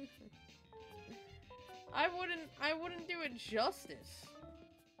 I wouldn't do it justice.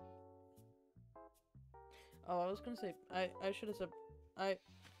 Oh, I was gonna say I should have said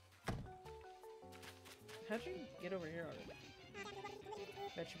How'd you get over here already?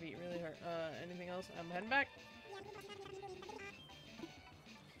 That should be really hard. Anything else? I'm heading back.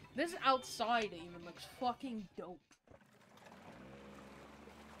 This outside even looks fucking dope.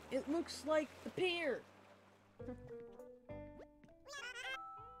 It looks like the pier.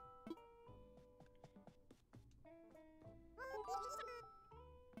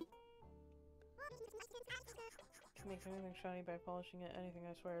 Make anything shiny by polishing it. Anything,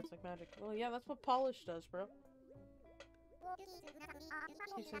 I swear, it's like magic. Well, yeah, that's what polish does, bro.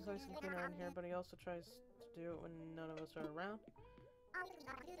 He seems nice and clean around here, but he also tries to do it when none of us are around.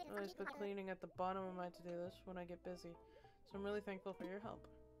 I always put cleaning at the bottom of my to-do list when I get busy, so I'm really thankful for your help.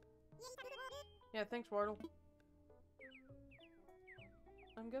 Yeah, thanks, Wardle.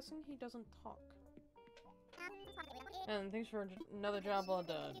 I'm guessing he doesn't talk. And thanks for another job well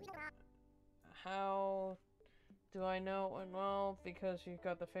done. How do I know it went well? Because you've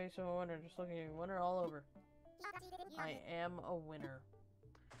got the face of a winner. Just look at you. Winner all over. I am a winner.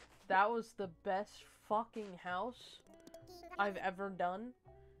 That was the best fucking house I've ever done.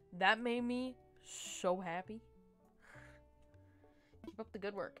 That made me so happy. Keep up the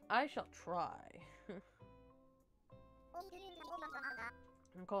good work. I shall try.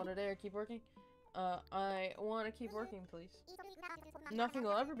 I'm calling it a day or keep working. I want to keep working, please. Nothing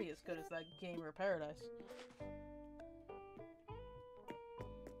will ever be as good as that gamer paradise.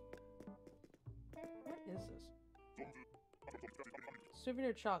 What is this?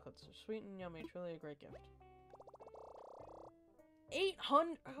 Souvenir chocolates. They're sweet and yummy. Truly a great gift.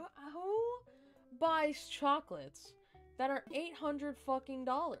 800. Who buys chocolates that are $800 fucking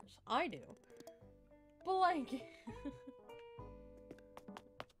dollars? I do. But like,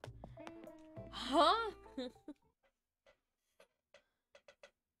 huh? Who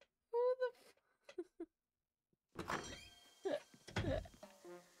the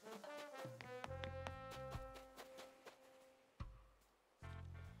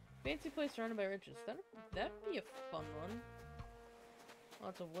fancy place surrounded by riches. That'd be a fun one.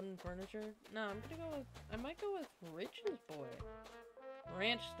 Lots of wooden furniture. No, I'm gonna go with. I might go with Rich's Boy.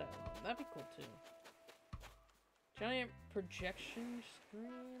 Ranch style. That'd be cool too. Giant projection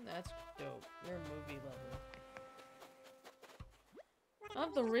screen? That's dope. You're a movie lover.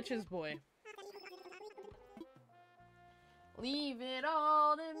 I'm the richest boy. Leave it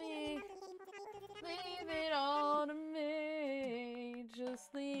all to me. Leave it all to me.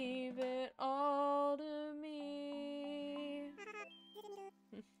 Just leave it all to me.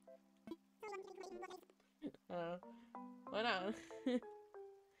 Why not?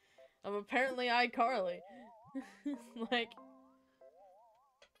 I'm apparently iCarly. Like,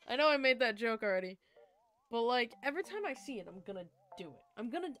 I know I made that joke already, but like every time I see it, I'm gonna do it. I'm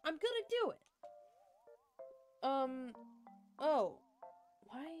gonna do it. Oh,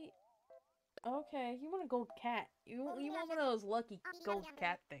 why? Okay, you want a gold cat? You want one of those lucky gold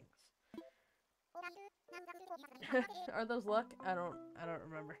cat things? Are those luck? I don't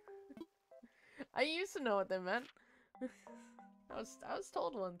remember. I used to know what they meant. I was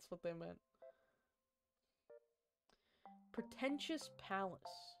told once what they meant. Pretentious palace.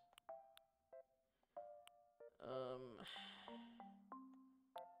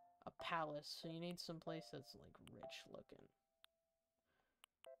 A palace, so you need some place that's like rich looking.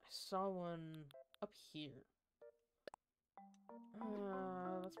 I saw one up here.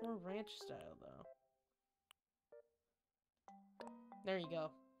 That's more ranch style though. There you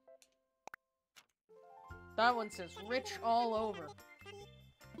go. That one says rich all over.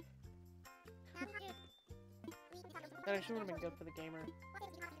 That actually would have been good for the gamer.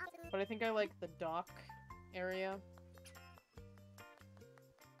 But I think I like the dock area.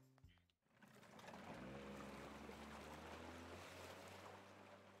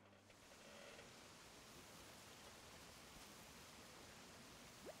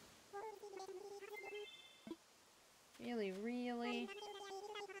 Really?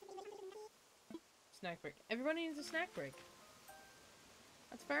 Snack break. Everybody needs a snack break.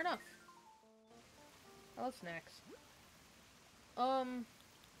 That's fair enough. I love snacks.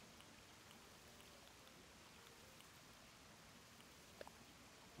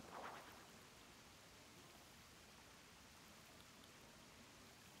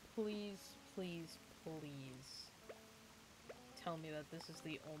 Please, please, please tell me that this is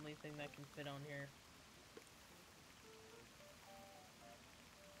the only thing that can fit on here.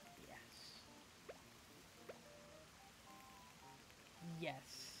 Yes.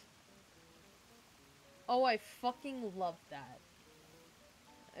 Yes. Oh, I fucking love that.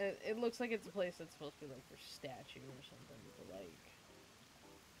 It looks like it's a place that's supposed to be like for statue or something, but like...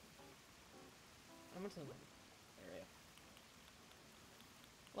 I'm into the area.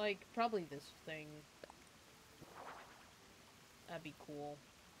 Like, probably this thing. That'd be cool.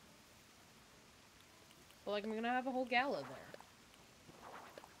 But like, I'm gonna have a whole gala there.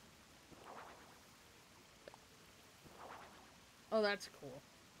 Oh, that's cool.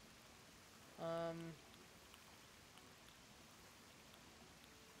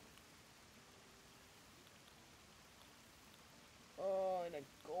 Oh, in a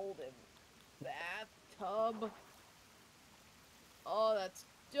golden bathtub. Oh, that's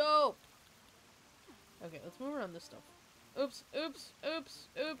dope. Okay, let's move around this stuff. Oops, oops, oops,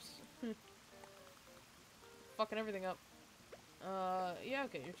 oops. Fucking everything up. Yeah,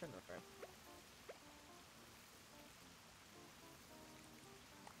 okay, your turn, okay.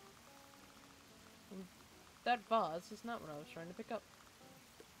 That vase is not what I was trying to pick up.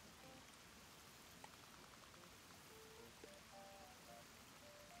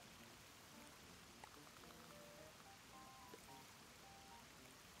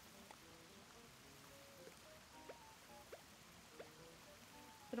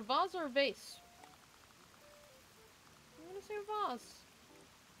 Is it a vase or a vase? I'm gonna say a vase.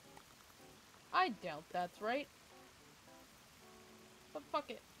 I doubt that's right. But fuck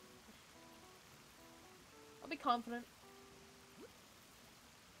it. I'll be confident.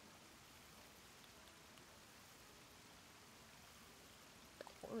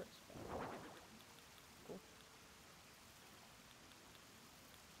 Taurus. Cool.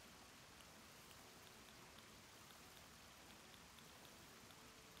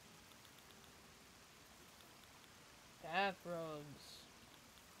 Bathrobes.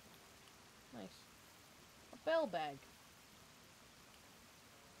 Nice. A bell bag.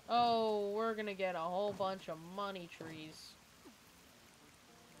 Oh, we're gonna get a whole bunch of money trees.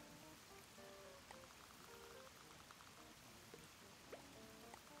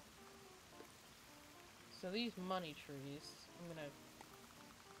 So these money trees, I'm gonna...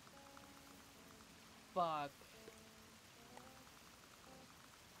 Fuck.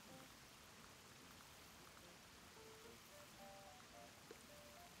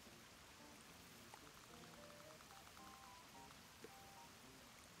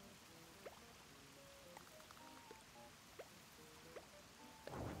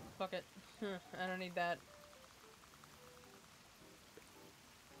 Fuck it. I don't need that.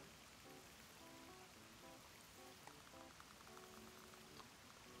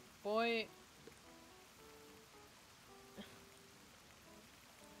 Boy.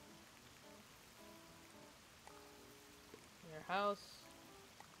 Your house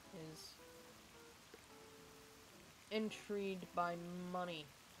is intrigued by money.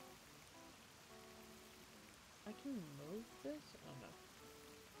 I can move this? Oh no.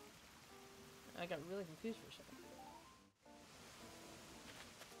 I got really confused for a second.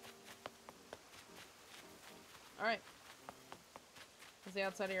 Alright. Is the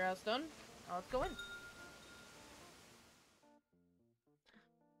outside of your house done? Let's go in.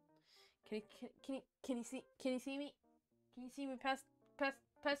 Can you see me? Can you see me past the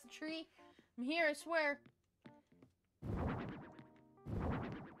tree? I'm here, I swear.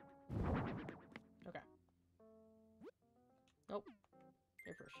 Okay. Nope.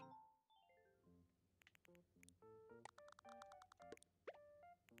 Here first.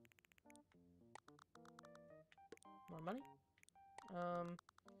 More money?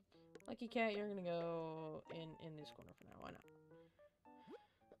 Lucky cat, you're gonna go in this corner for now. Why not?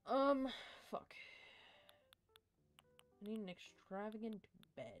 Fuck. I need an extravagant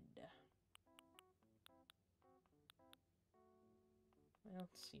bed. I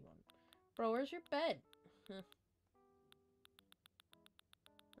don't see one. Bro, where's your bed? There's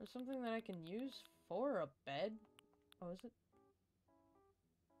something that I can use for a bed. Oh, is it?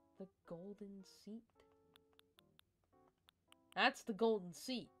 The golden seat? That's the golden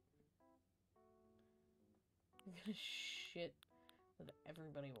seat. I'm gonna shit with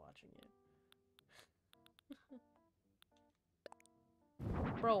everybody watching it.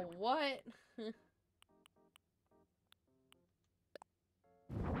 Bro, what?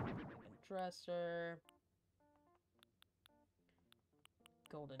 Dresser.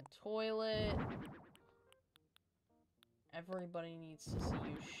 Golden toilet. Everybody needs to see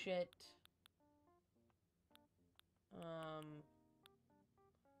you shit. I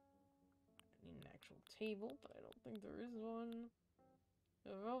need an actual table, but I don't think there is one. A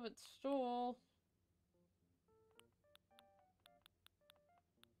velvet stool.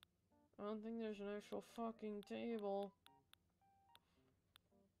 I don't think there's an actual fucking table.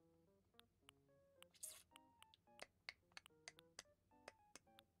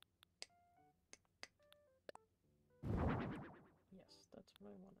 Yes, that's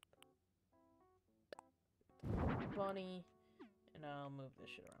what I wanted. Bunny. And I'll move this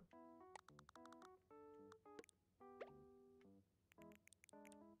shit around.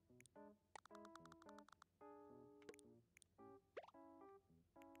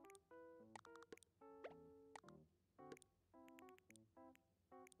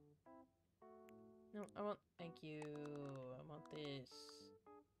 No, I want... Thank you. I want this.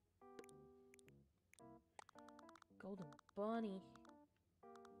 Golden bunny.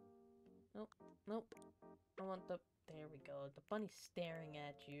 Nope. Nope. I want the... There we go. The bunny's staring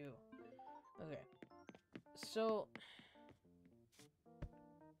at you. Okay. So...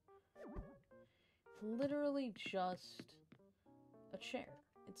 Literally just a chair.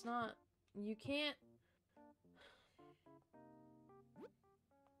 It's not... You can't...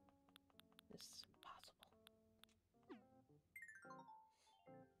 This is impossible.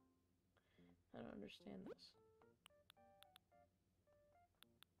 I don't understand this.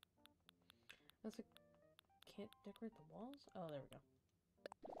 That's a... Can't decorate the walls? Oh, there we go.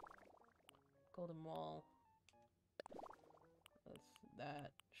 Golden wall. That's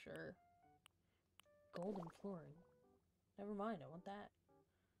that. Sure. Golden flooring. Never mind, I want that.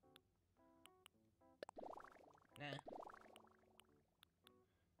 Nah.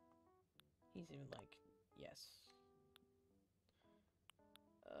 He's even like, yes.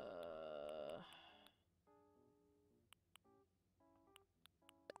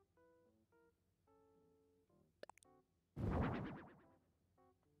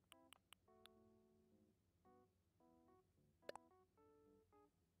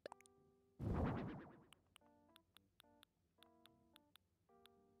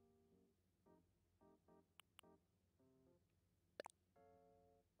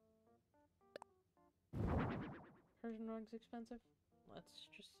 Persian rugs expensive? Let's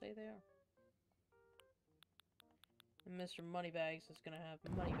just say they are. And Mr. Moneybags is gonna have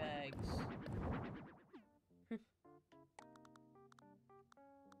money bags.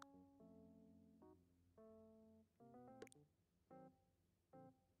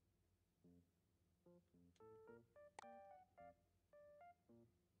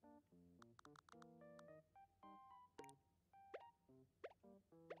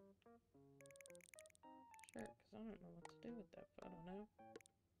 Sure, because I don't know what to do with that photo now.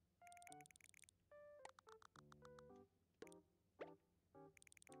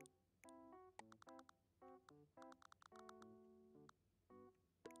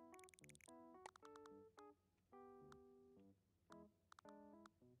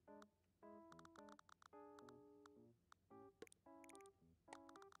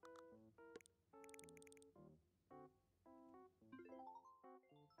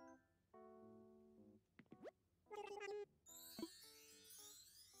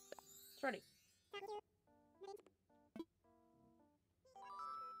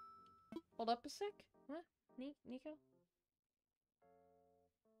 up a sec? What? Nico?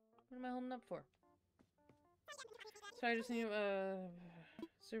 What am I holding up for? Sorry, I just need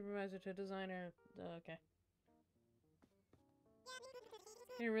supervisor to designer. Okay.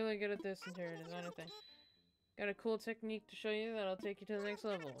 You're really good at this interior designer thing. Got a cool technique to show you that'll take you to the next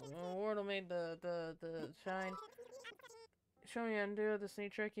level. Wardle made the shine. Showing you how to do this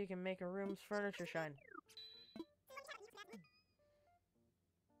neat trick, you can make a room's furniture shine.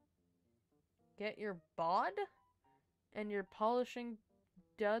 Get your bod and your polishing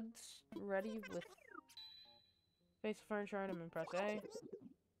duds ready with face of furniture item and press A.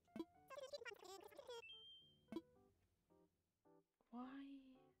 Why?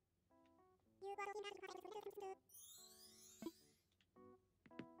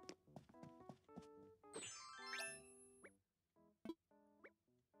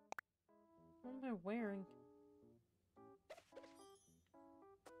 What am I wearing?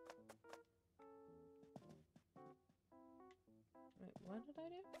 Wait, what did I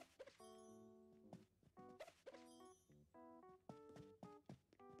do?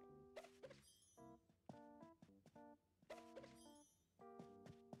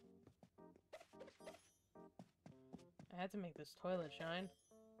 I had to make this toilet shine.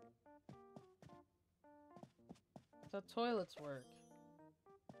 That's how toilets work.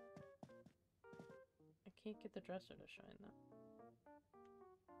 I can't get the dresser to shine though.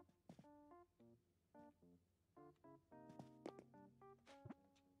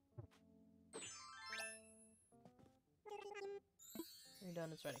 You're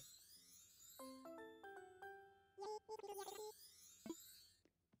done, it's ready.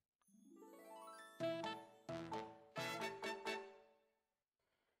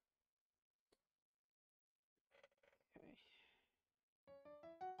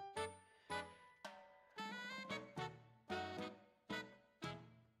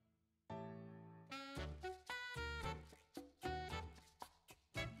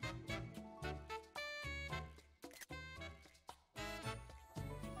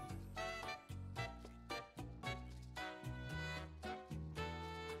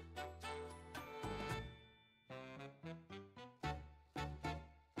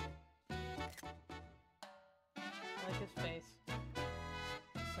 I like his face.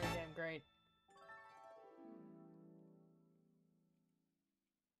 Pretty damn great.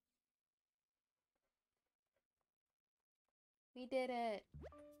 We did it!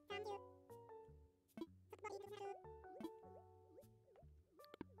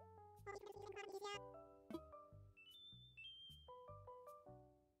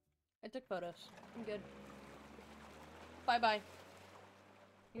 I took photos. I'm good. Bye-bye.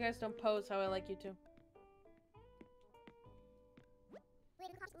 You guys don't pose how I like you to.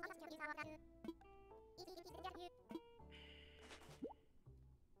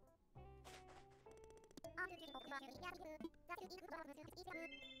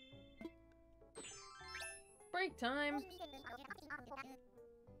 Break time! Is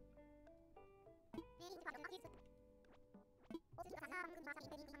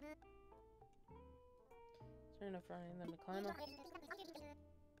there enough running them to climb up?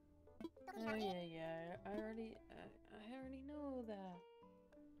 Oh yeah, I already know that.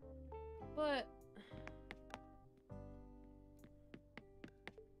 But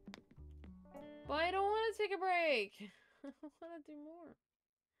I don't want to take a break. I want to do more.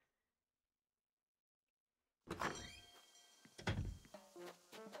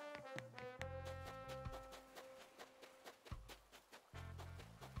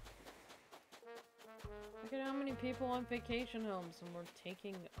 Look at how many people on vacation homes and we're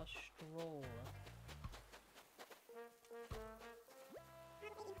taking a stroll.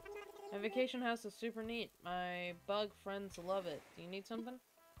 My vacation house is super neat. My bug friends love it. Do you need something?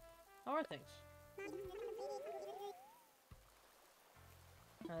 How are things?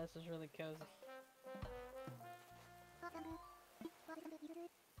 Oh, this is really cozy. How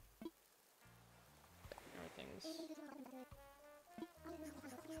are things?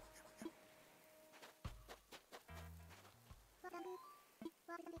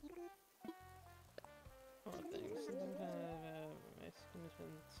 Oh, thanks. My skin has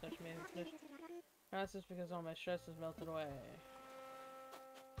been such amazing condition. Perhaps it's because all my stress has melted away.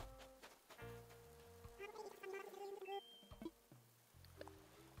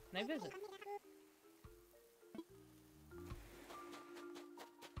 Can I visit?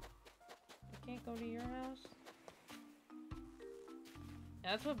 I can't go to your house?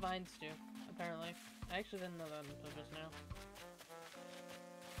 Yeah, that's what vines do, apparently. I actually didn't know that until just now.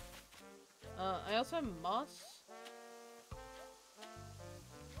 I also have moss.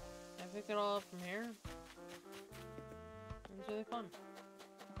 I pick it all up from here. It's really fun.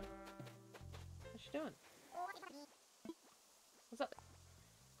 you doing? What's up?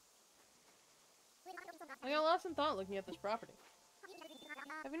 I got lost in thought looking at this property.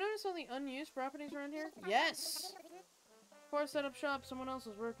 Have you noticed all the unused properties around here? Yes! Before I set up shop, someone else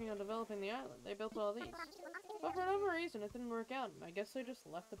was working on developing the island. They built all these. But for whatever reason, it didn't work out, and I guess they just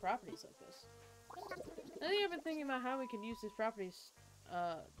left the properties like this. I think I've been thinking about how we could use these properties,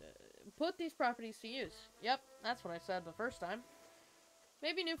 put these properties to use. Yep, that's what I said the first time.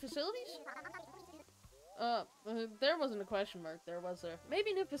 Maybe new facilities? There wasn't a question mark there, was there?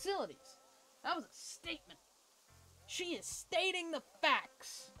 Maybe new facilities. That was a statement. She is stating the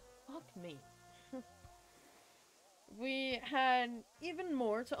facts. Fuck me. We had even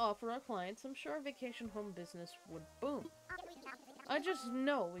more to offer our clients. I'm sure our vacation home business would boom. I just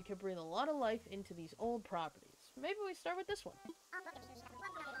know we could breathe a lot of life into these old properties. Maybe we start with this one.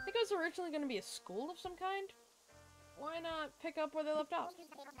 I think it was originally going to be a school of some kind. Why not pick up where they left off?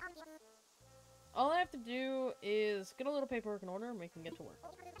 All I have to do is get a little paperwork in order and we can get to work.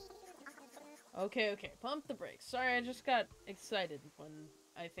 Okay, pump the brakes. Sorry, I just got excited when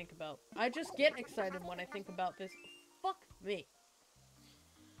I think about... I just get excited when I think about this. Fuck me.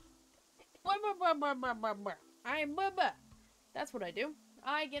 That's what I do.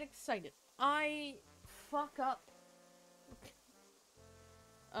 I get excited. I fuck up.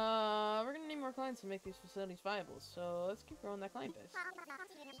 We're gonna need more clients to make these facilities viable, so let's keep growing that client base.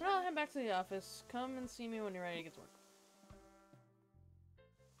 So now I'll head back to the office. Come and see me when you're ready to get to work.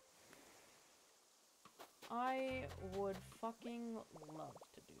 I would fucking love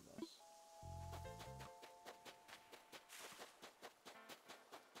to do this.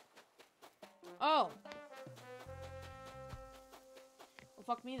 Oh! Well,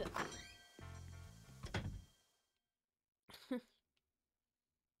 fuck me then.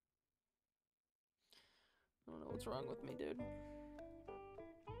 I don't know what's wrong with me, dude.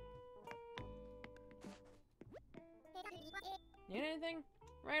 Need anything?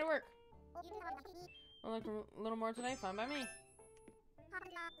 Right to work. I'll look a little more today. Fine by me.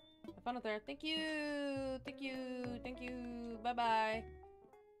 Have fun out there. Thank you. Thank you. Thank you. Bye-bye.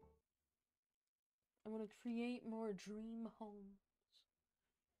 I want to create more dream homes.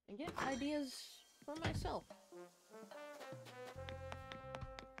 And get ideas for myself.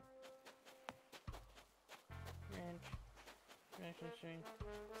 Ranch.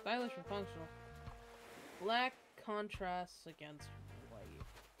 Stylish and functional. Black contrasts against white.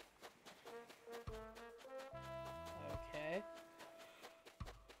 Okay.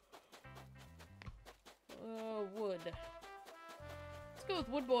 Wood. Let's go with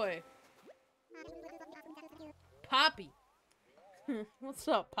Wood Boy. Poppy. What's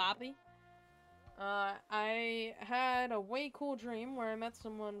up, Poppy? I had a way cool dream where I met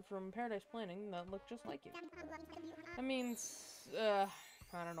someone from Paradise Planning that looked just like you. That means, I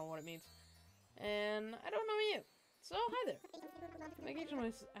don't know what it means. And I don't know you. So, hi there.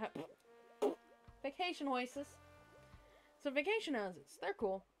 Vacation hoises. So, vacation houses. They're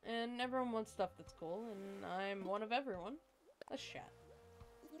cool. And everyone wants stuff that's cool. And I'm one of everyone. Let's chat.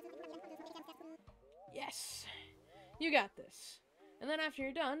 Yes! You got this. And then after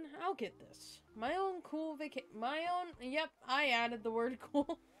you're done, I'll get this. My own cool yep, I added the word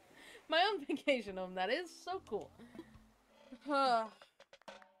cool. My own vacation home, that is. So cool. I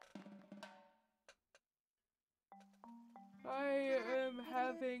am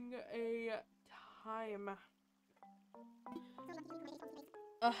having a time.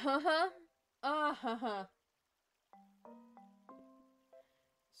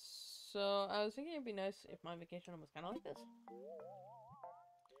 So, I was thinking it'd be nice if my vacation home was kind of like this.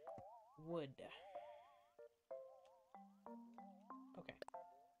 Wood. Okay.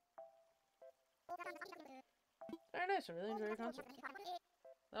 Very nice, I really enjoy your concert. Is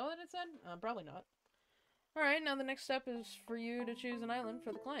that what it said? Probably not. Alright, now the next step is for you to choose an island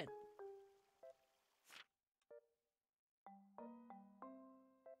for the client.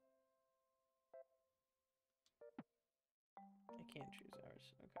 I can't choose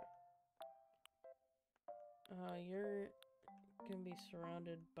ours, okay. You're gonna be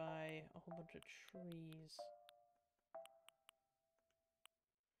surrounded by a whole bunch of trees.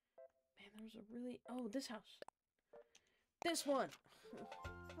 Man, there's a really... Oh, this house! This one!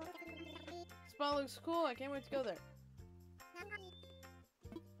 Spot looks cool, I can't wait to go there.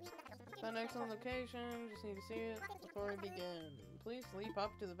 Found an excellent location, just need to see it before we begin. Please leap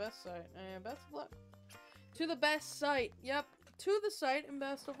up to the best site, and best of luck. To the best site, yep, to the site, and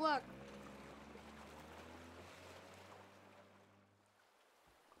best of luck.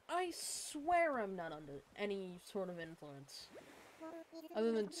 I swear I'm not under any sort of influence.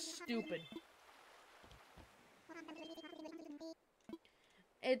 Other than stupid.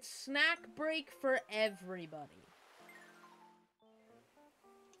 It's snack break for everybody.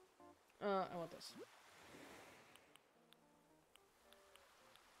 I want this.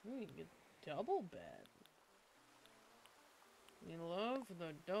 Ooh, you can get double bed. We love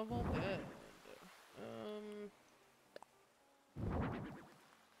the double bed.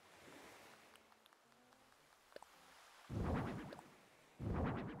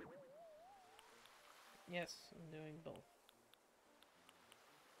 Yes, I'm doing both.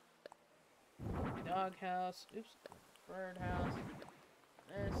 Dog house. Oops. Bird house.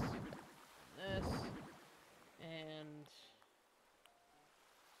 This. And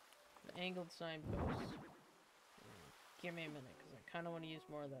an angled signpost. Give me a minute, because I kind of want to use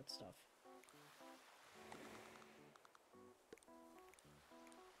more of that stuff.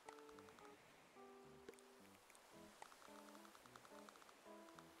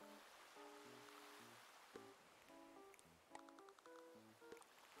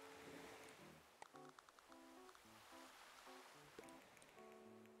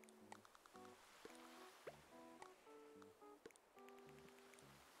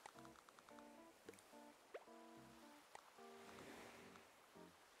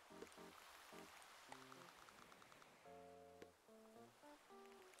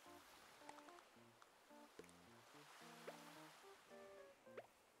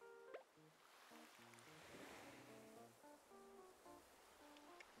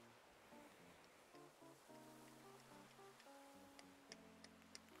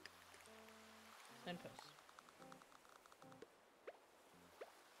 Signpost.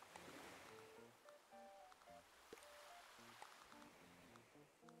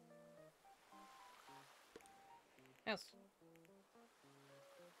 House.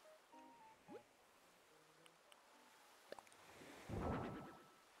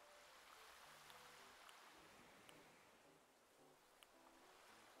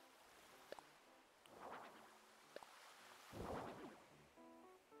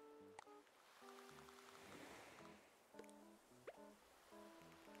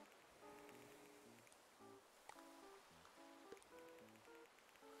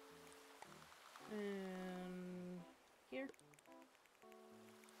 And here.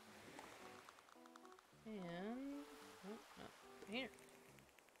 And here.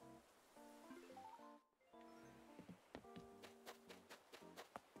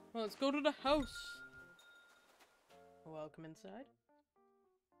 Well, let's go to the house. Welcome inside.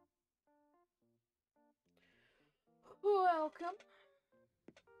 Welcome.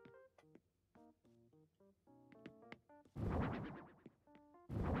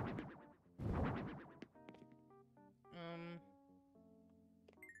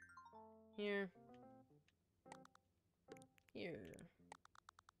 Here. Here.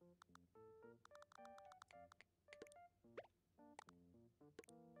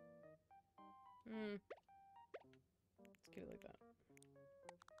 Let's get it like that.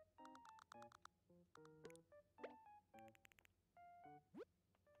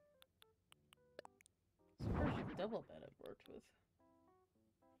 It's the first double bed I've worked with.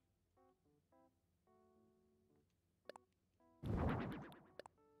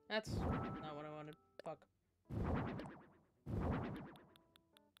 That's not what I wanted. Fuck.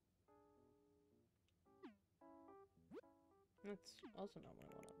 That's also not what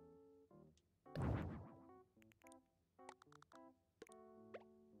I wanted.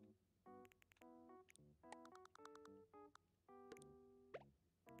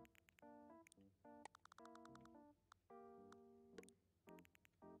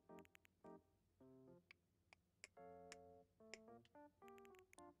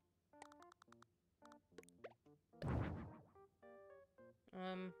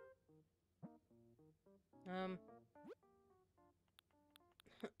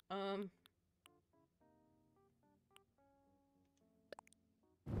 Um.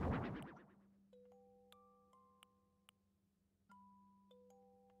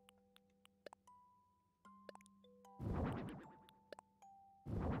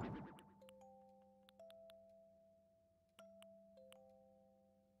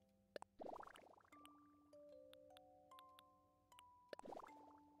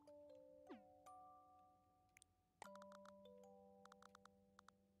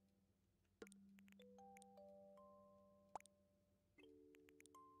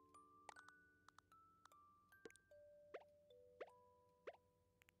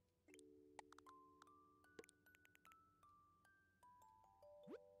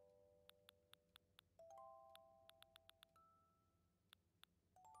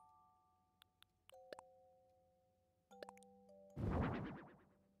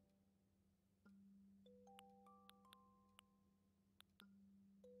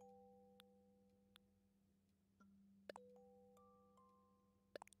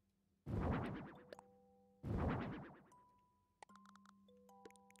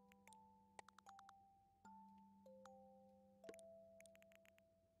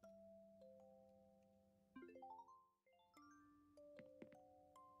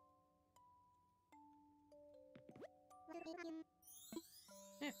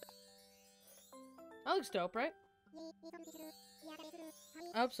 Yeah. That looks dope, right?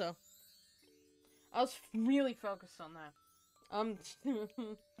 I hope so. I was really focused on that. I'm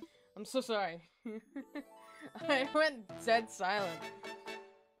so sorry. I went dead silent.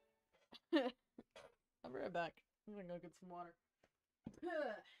 I'll be right back. I'm gonna go get some water.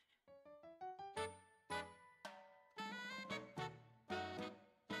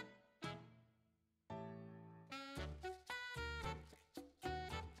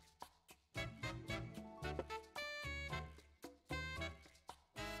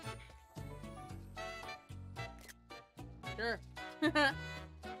 Sure. I'm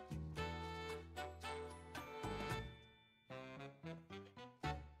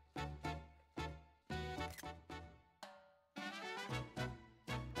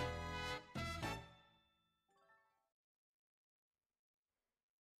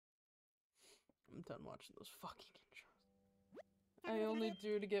done watching those fucking intros. I only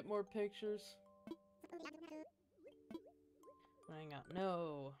do to get more pictures. Hang on.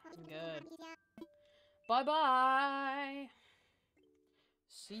 No. I'm good. Bye-bye!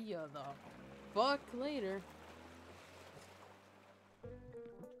 See ya the fuck later.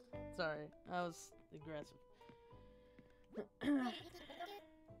 Sorry, I was aggressive.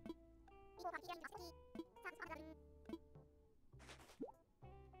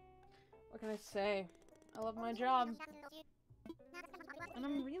 What can I say? I love my job. And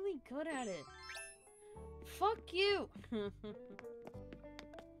I'm really good at it. Fuck you!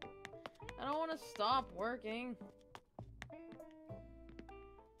 I don't want to stop working.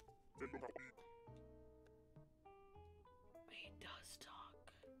 He does talk.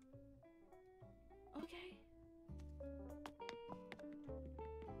 Okay.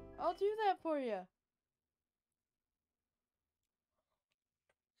 I'll do that for you.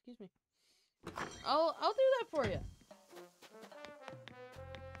 Excuse me. I'll do that for you.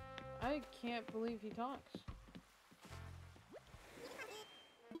 I can't believe he talks.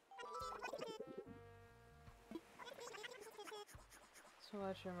 So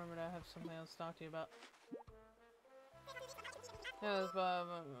I should remember to have something else to talk to you about. Yeah, this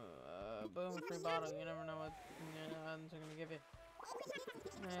boom free bottle. You never know what I'm gonna give you.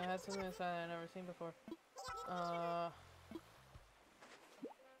 Yeah, I had something inside I've never seen before.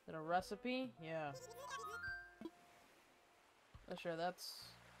 Is it a recipe? Yeah. Oh, sure,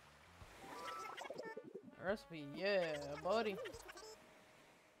 that's a recipe. Yeah, buddy.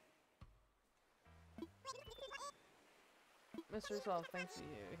 Mr. Solve, thanks to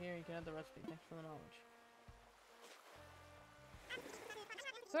you. Here, you can have the recipe. Thanks for the knowledge.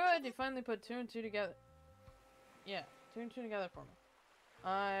 So glad you finally put 2 and 2 together. Yeah, 2 and 2 together for me.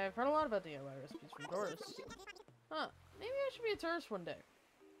 I've heard a lot about DIY recipes from tourists. Huh, maybe I should be a tourist one day.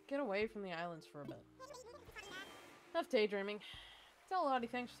 Get away from the islands for a bit. Enough daydreaming. Tell Lottie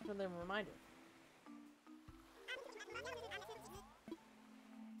thanks for the reminder.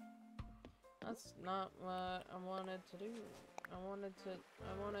 That's not what I wanted to do. I wanted...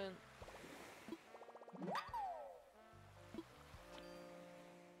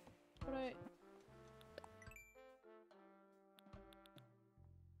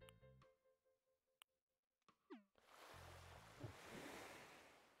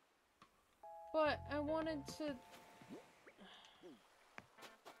 But I wanted to...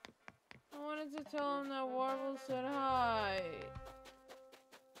 I wanted to tell him that Warble said hi.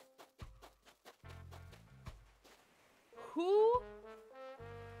 Who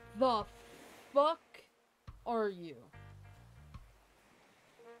the fuck are you?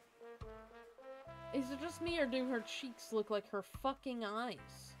 Is it just me, or do her cheeks look like her fucking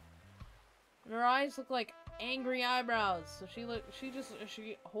eyes? And her eyes look like angry eyebrows. So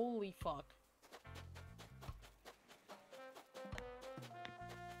holy fuck.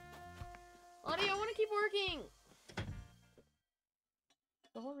 Lottie, I want to keep working!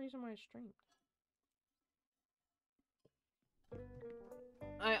 The whole reason why I streamed.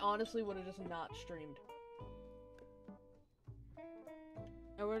 I honestly would have just not streamed.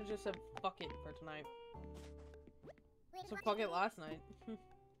 I would have just said fuck it for tonight. So fuck it last night.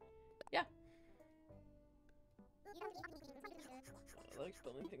 Yeah. I like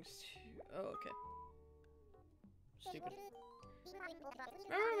spelling things too. Oh, okay. Stupid.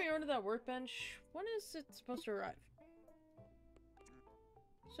 Remember when we ordered that workbench? When is it supposed to arrive?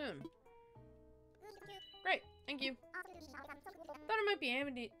 Soon. Great, thank you. Thought it might be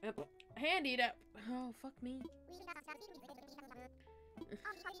handy to... Oh, fuck me. If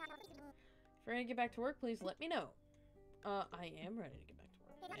you're ready to get back to work, please let me know. I am ready to get back to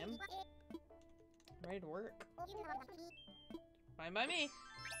work. I am ready to work. Fine by me.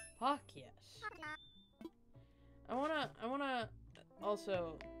 Fuck yes. I wanna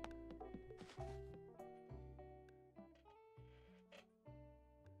also.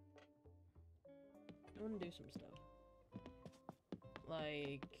 I wanna do some stuff.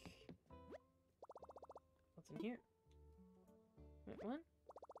 Like, what's in here? Wait, what?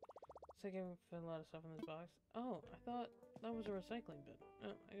 It's like I found a lot of stuff in this box. Oh, I thought that was a recycling bin.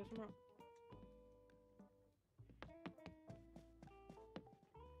 Oh, I guess I'm wrong.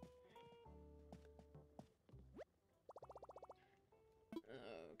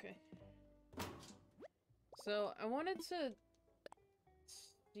 Okay. So, I wanted to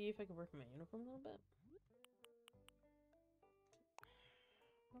see if I could work my uniform a little bit.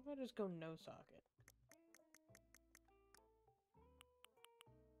 What if I just go no socket?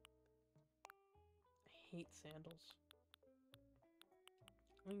 I hate sandals.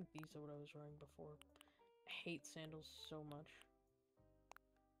 I think these are what I was wearing before. I hate sandals so much.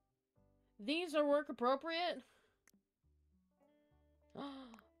 These are work appropriate? Oh, I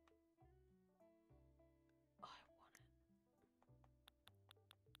want it.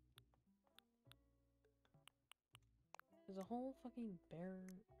 Is a whole fucking bear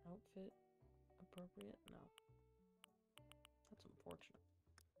outfit appropriate? No. That's unfortunate.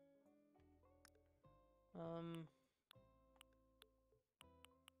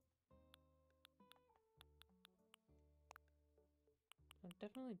 I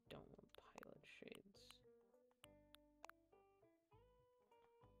definitely don't want pilot shades.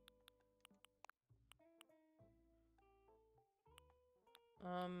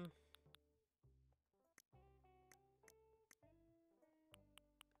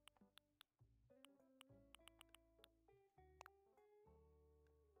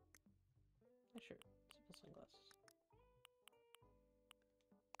 Sure, simple sunglasses.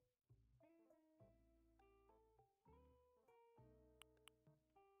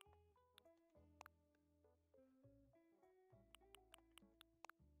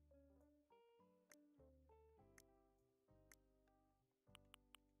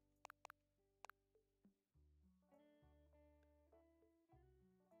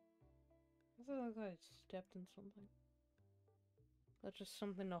 Does it look like I stepped in something? That's just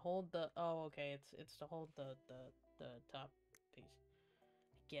something to hold the. Oh, okay. It's to hold the top piece.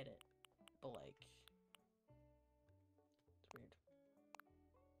 Get it, but like, it's weird.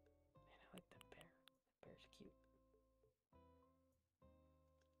 Man, I like that bear. That bear's cute.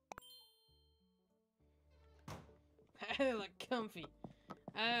 I look comfy.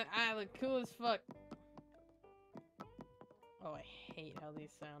 I look cool as fuck. Oh, I hate how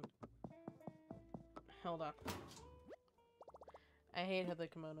these sound. Hold on. I hate how the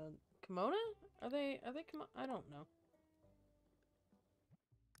kimono. Kimono? Are they kimono? I don't know.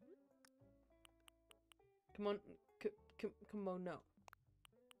 Kimono.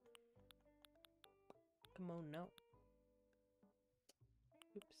 Kimono.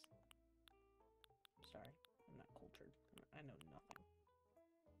 Oops. Sorry. I'm not cultured. I know nothing.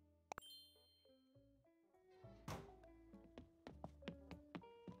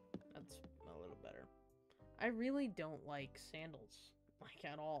 That's a little better. I really don't like sandals. Like,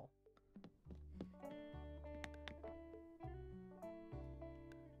 at all.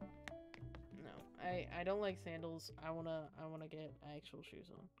 No. I don't like sandals. I wanna get actual shoes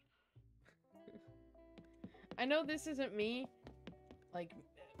on. I know this isn't me. Like,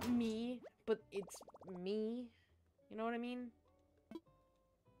 me. But it's me. You know what I mean?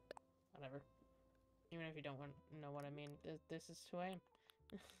 Whatever. Even if you don't know what I mean, this is who I am.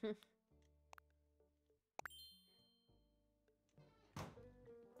 I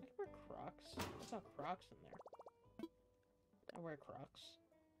can wear Crocs. There's no Crocs in there. I wear Crocs.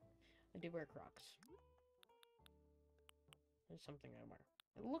 I do wear Crocs. There's something I wear.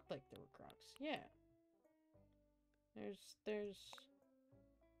 It looked like they were Crocs. Yeah. There's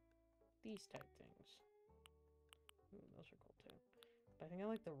these type things. Ooh, those are cool too. But I think I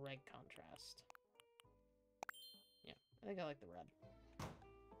like the red contrast. Yeah, I think I like the red.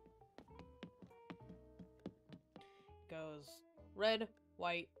 Goes red,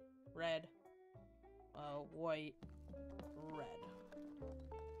 white, red, white, red.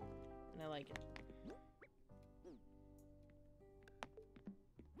 And I like it.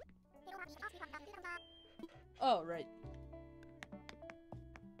 Oh, right.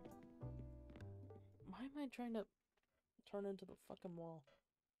 Why am I trying to turn into the fucking wall?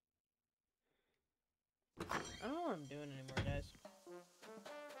 I don't know what I'm doing anymore, guys.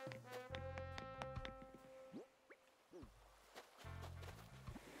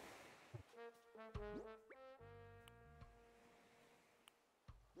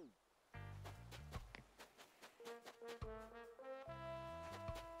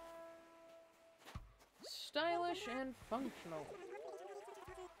 Stylish. stylish and functional.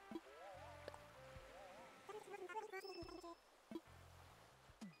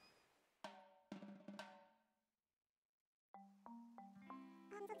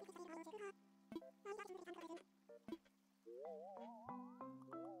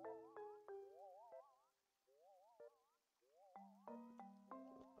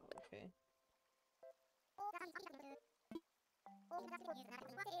 Okay.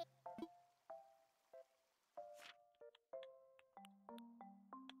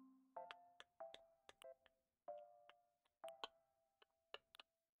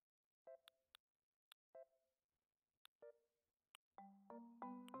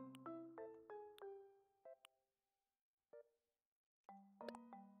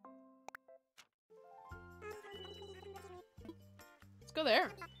 Let's go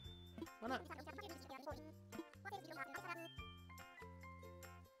there. Why not?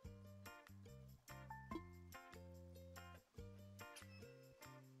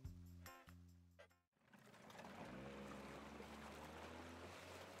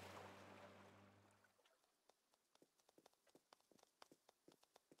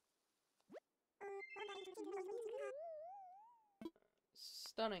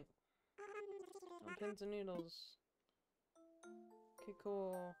 Stunning. Oh, pins and needles. Okay,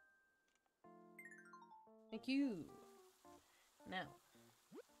 cool. Thank you. Now,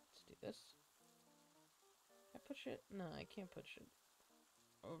 let's do this. Can I push it? No, I can't push it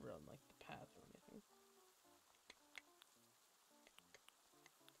over on like the path or anything.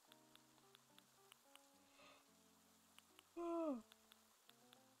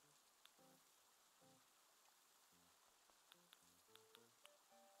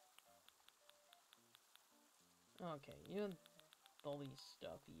 Okay, you don't bully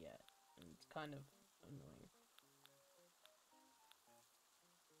stuff yet, and it's kind of annoying.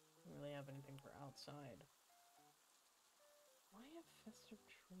 Don't really have anything for outside. Why a festive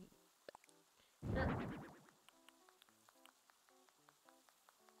tree? Sure.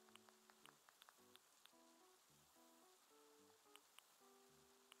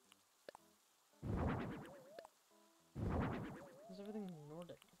 Is everything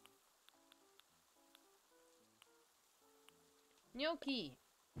Nordic? Gnocchi!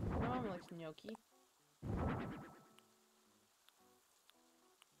 My mom likes gnocchi.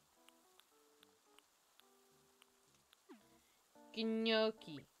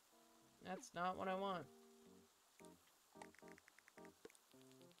 Gnocchi. That's not what I want.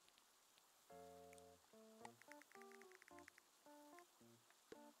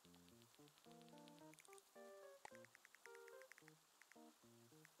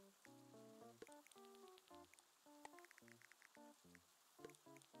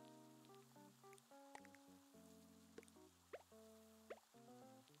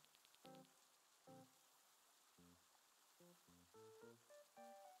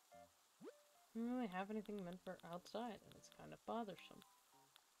 I don't really have anything meant for outside, and it's kind of bothersome.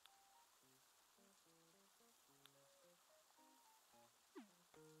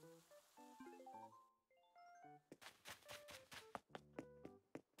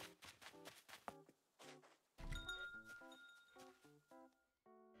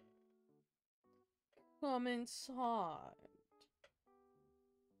 Come inside.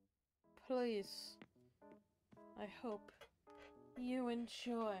 Please. I hope you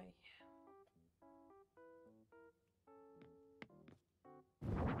enjoy.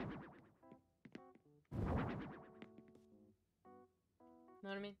 Know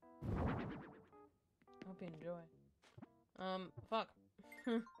what I mean? Hope you enjoy. Fuck.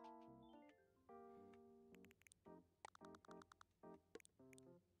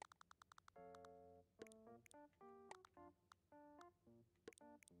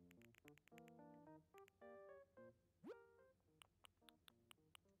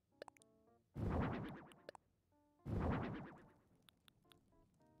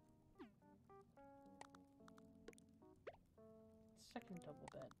 Second double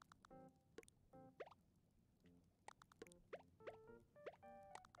bed.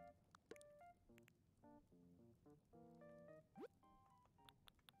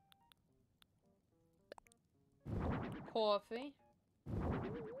 Coffee.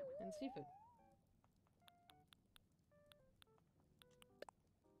 And seafood.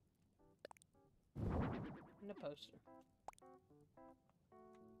 And a poster.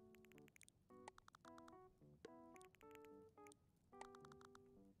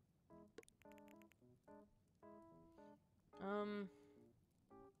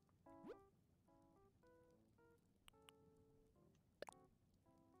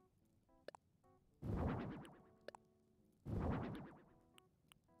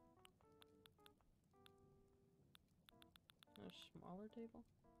 smaller table?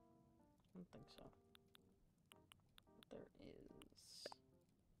 I don't think so. But there is.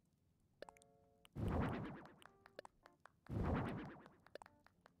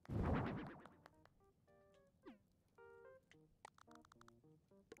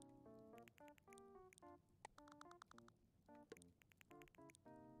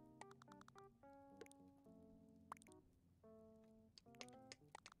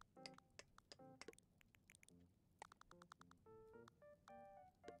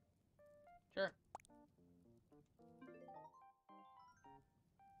 Sure.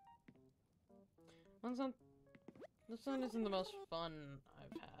 This one isn't the most fun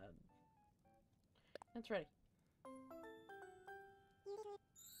I've had. It's ready.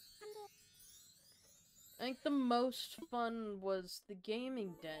 I think the most fun was the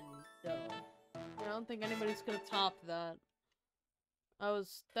gaming den, though. I don't think anybody's gonna top that. That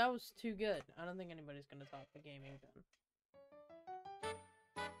was too good. I don't think anybody's gonna top the gaming den.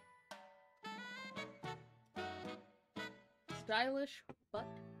 Stylish, but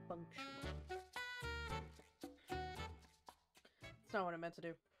functional. That's not what I meant to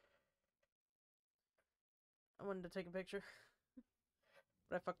do. I wanted to take a picture,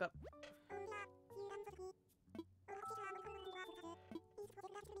 but I fucked up.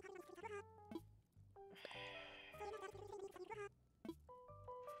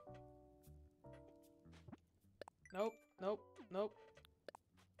 Nope, nope, nope.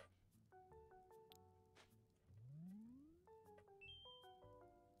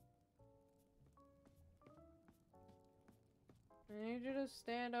 I need you to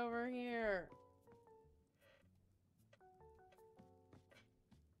stand over here.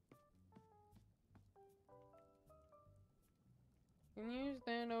 Can you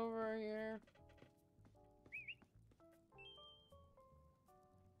stand over here?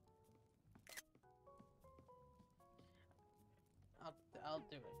 I'll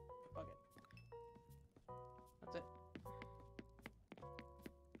do it. Fuck it. That's it.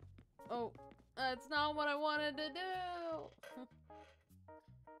 Oh, that's not what I wanted to do.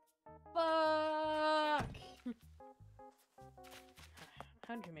 Fuck!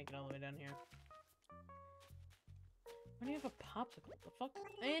 How did you make it all the way down here? Why do you have a popsicle? The fuck?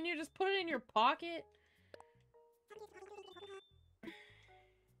 And you just put it in your pocket?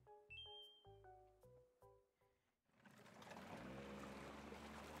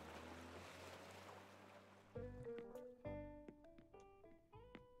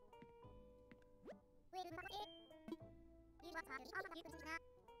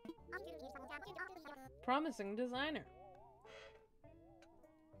 Promising designer.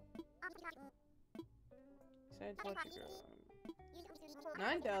 Besides what you grow.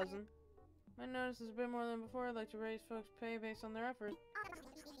 9,000. I noticed it's a bit more than before. I'd like to raise folks' pay based on their effort.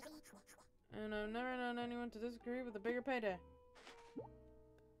 And I've never known anyone to disagree with a bigger payday.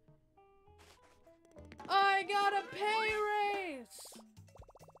 I got a pay raise!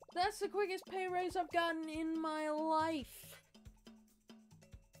 That's the quickest pay raise I've gotten in my life.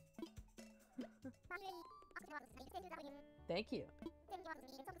 Thank you.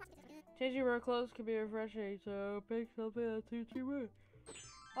 Changing our clothes can be refreshing, so pick something that suits you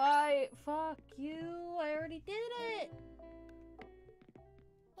well. Fuck you. I already did it.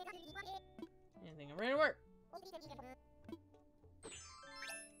 Anything, I'm ready to work.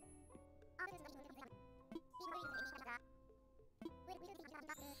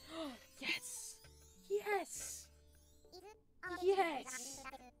 Yes! Yes! Yes!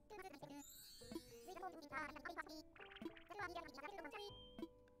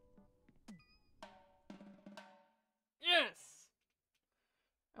 Yes!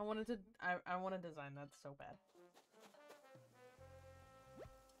 I want to design that so bad.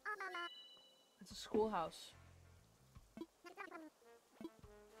 It's a schoolhouse.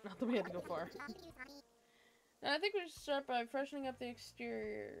 Not that we had to go far. I think we should start by freshening up the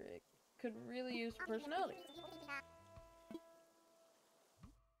exterior. It could really use personality.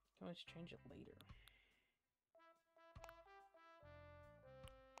 Can always change it later.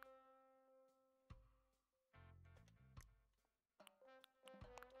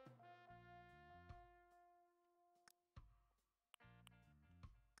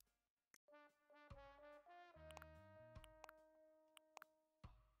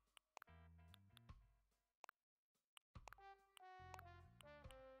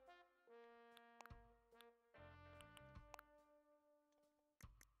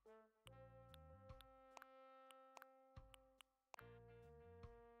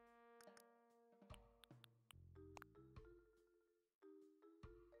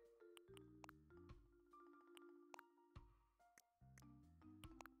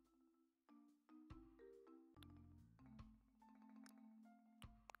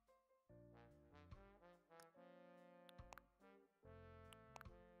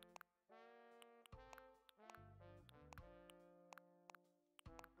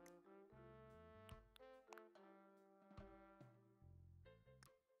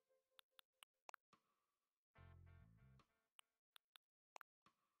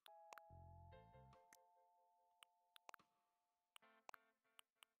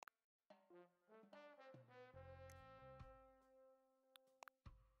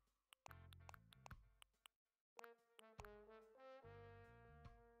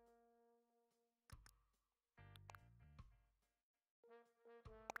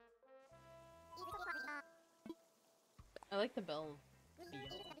 like the bell to be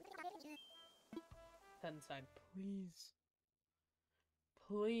yellow. Head inside, please.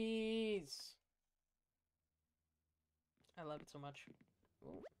 Please. I love it so much.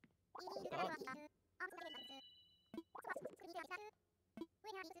 Ooh. Oh God.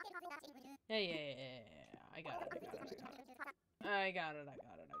 Yeah. I got it.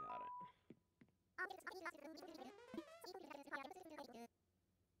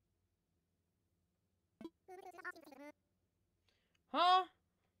 Huh?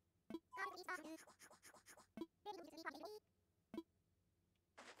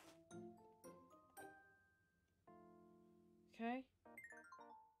 Okay.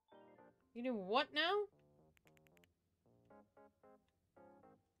 You do what now?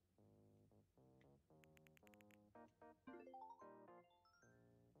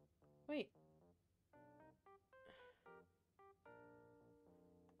 Wait.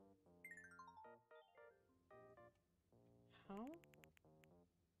 How?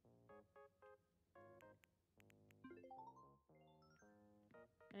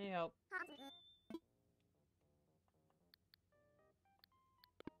 Any help?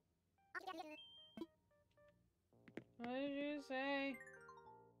 What did you say?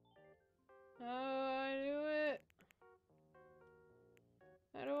 How do I do it?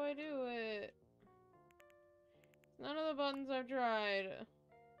 How do I do it? None of the buttons I've tried.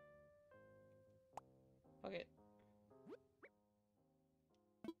 Fuck it.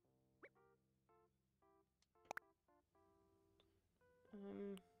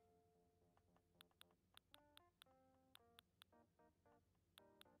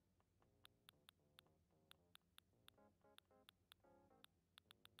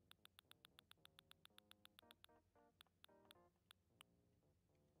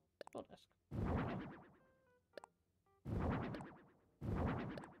 Full desk.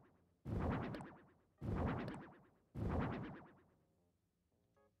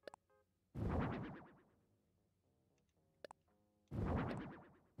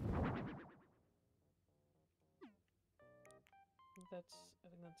 I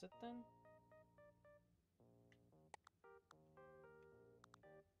think that's it then.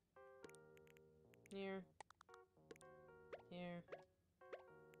 Here.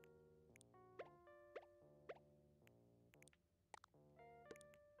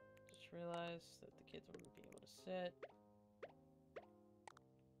 Just realized that the kids wouldn't be able to sit.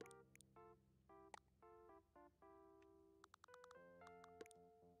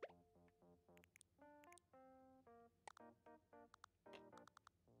 Hang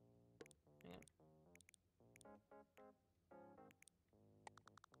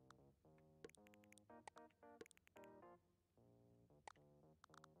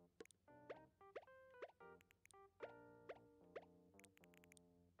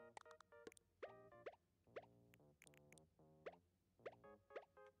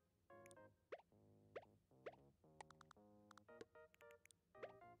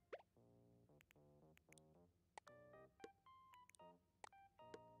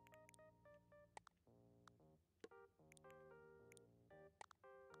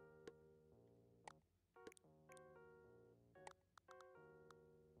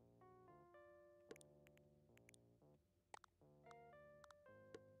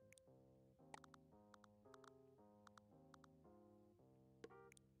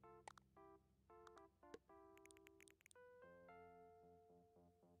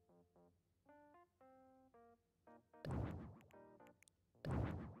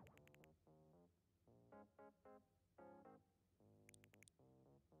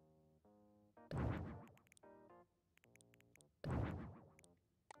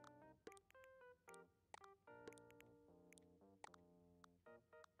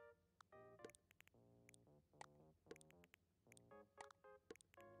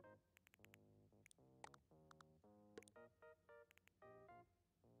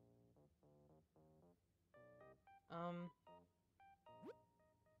on.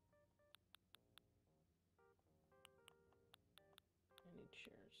 I need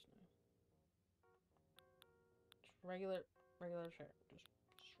chairs now. Just regular chair. Just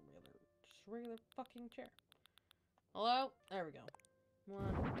regular fucking chair. Hello? There we go.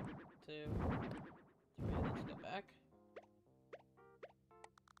 1, 2, 3. Let's go back.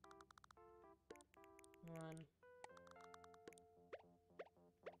 1,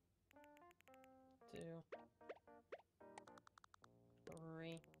 2,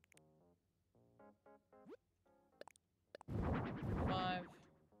 3, 5,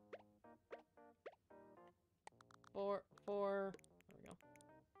 4. There we go.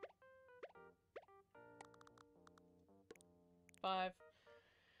 5.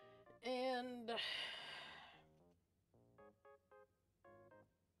 And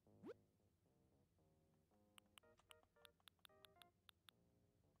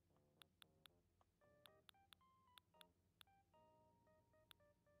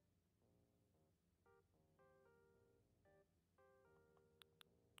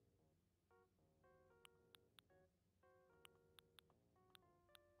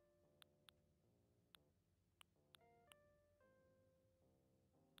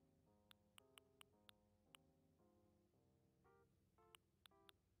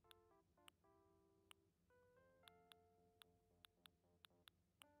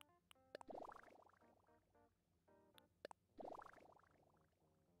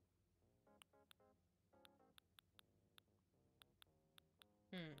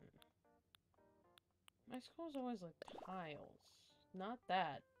My school's always like tiles. Not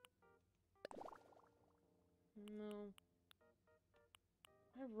that. No.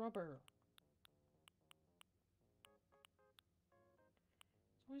 My rubber.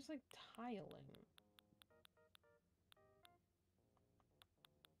 It's always like tiling.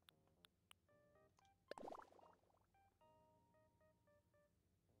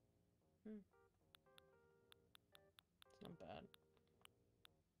 It's not bad.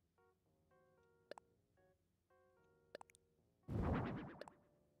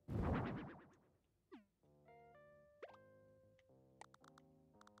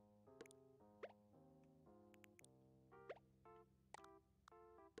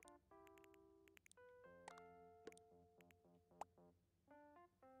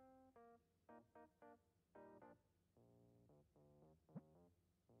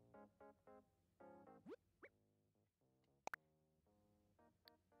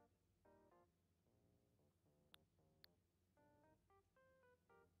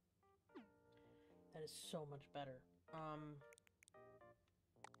 That is so much better.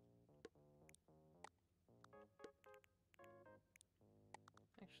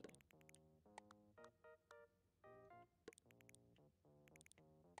 Actually.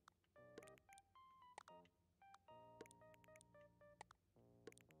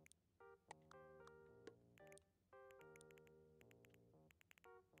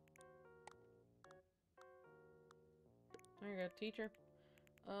 There you go, teacher.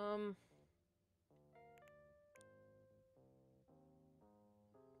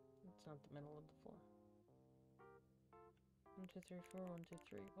 It's not the middle of the floor. 1, 2, 3, 4, 1, 2,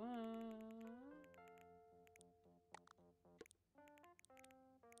 3, 1.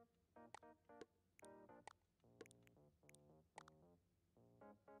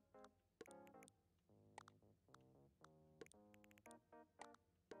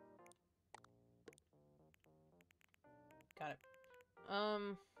 Got it.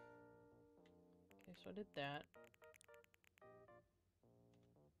 Okay, so I did that.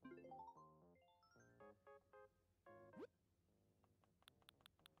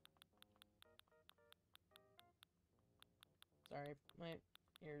 Sorry, my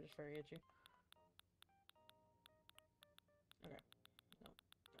ear is very itchy. Okay. No,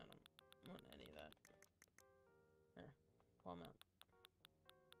 I don't want any of that. There. Palm out.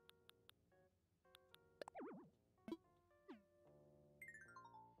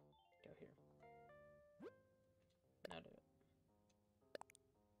 Go here. Now do it.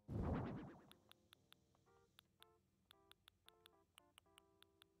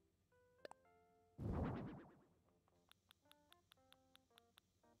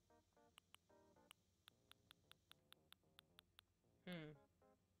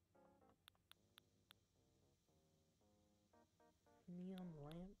 Neon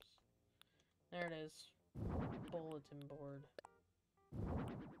lamps? There it is. Bulletin board.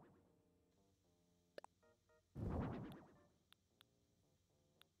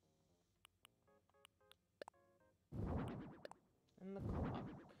 And the clock.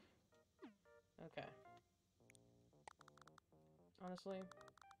 Okay. Honestly,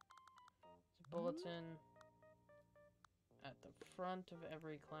 it's a bulletin at the front of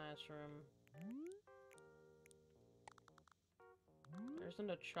every classroom. There isn't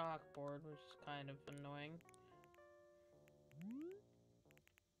a chalkboard, which is kind of annoying.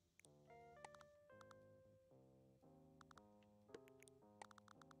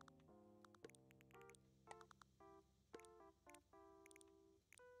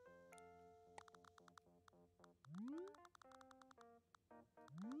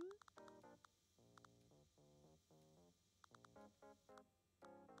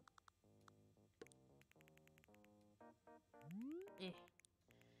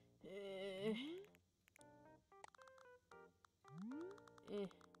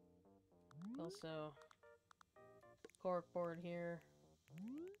 Also, corkboard here.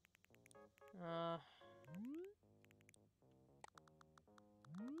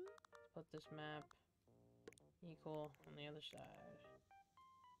 Let's put this map equal on the other side.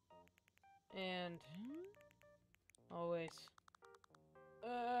 And always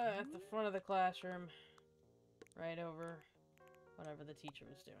at the front of the classroom, right over whatever the teacher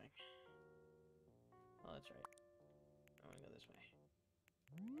was doing. Oh, that's right. I want to go this way.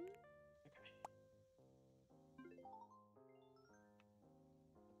 Okay.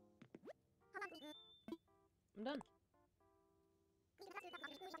 I'm done.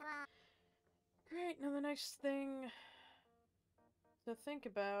 Great, now the next thing to think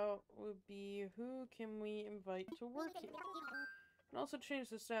about would be who can we invite to work here? You can also change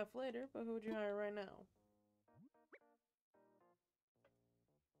the staff later, but who would you hire right now?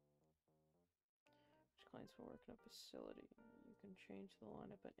 lines will work in a facility. You can change the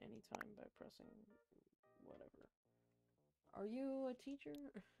lineup at any time by pressing whatever. Are you a teacher?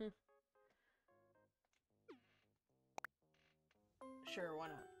 Sure, why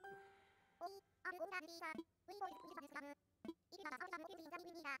not?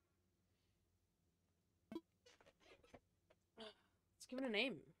 Let's give it a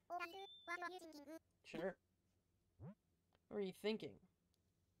name. Sure. What are you thinking?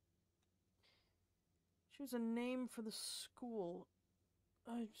 Choose a name for the school.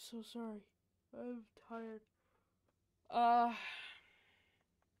 I'm so sorry. I'm tired.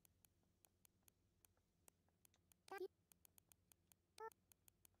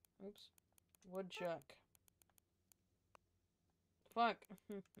 Oops. Woodchuck. Fuck. I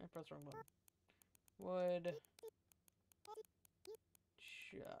pressed the wrong button. Woodchuck.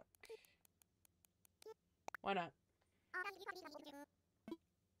 Why not?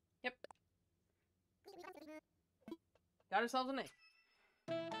 Yep. Got ourselves a name.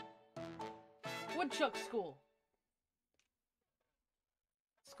 Woodchuck School.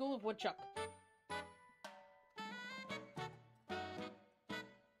 School of Woodchuck.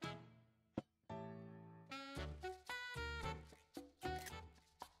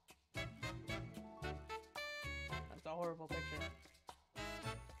 That's a horrible picture.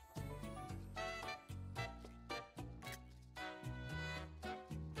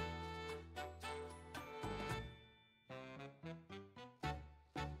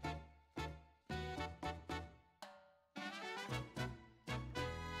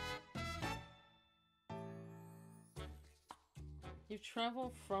 You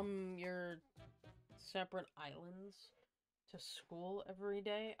travel from your separate islands to school every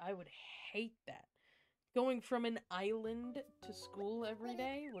day? I would hate that. Going from an island to school every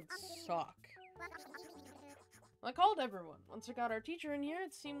day would suck. I called everyone. Once I got our teacher in here,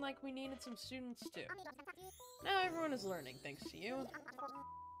 it seemed like we needed some students too. Now everyone is learning, thanks to you.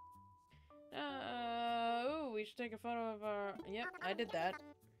 Ooh, we should take a photo of our... Yep, I did that.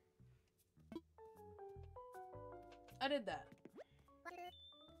 I did that.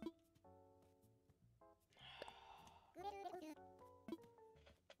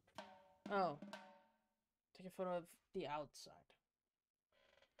 Oh. Take a photo of the outside.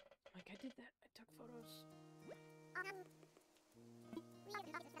 Like, I did that. I took photos.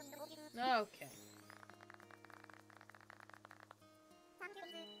 Okay.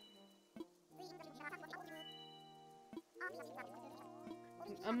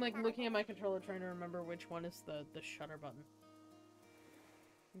 I'm like looking at my controller trying to remember which one is the shutter button.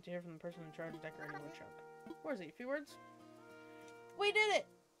 To hear from the person in charge of decorating Woodchuck. Where's he? A few words? We did it!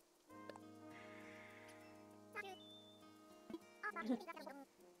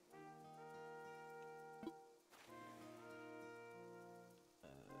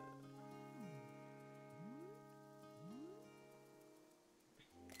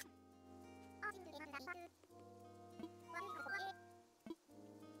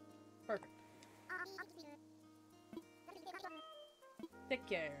 Perfect. Take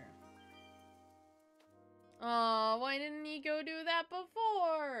care. Aw, why didn't Nico do that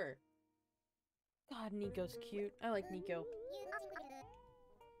before? God, Nico's cute. I like Nico.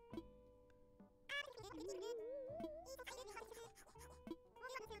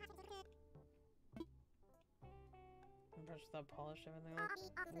 Brush without polish, everything like.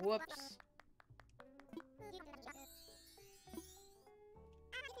 Whoops.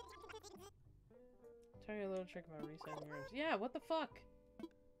 Tell you a little trick about resizing rooms. Yeah, what the fuck?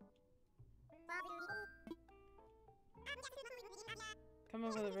 Come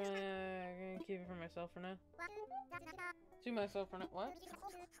up with a really. I'm gonna keep it for myself for now. To myself for now. What?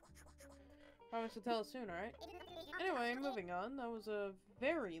 Promise to tell us soon, alright? Anyway, moving on. That was a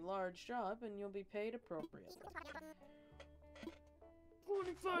very large job, and you'll be paid appropriately.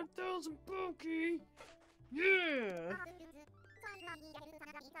 45,000 pokey! Yeah!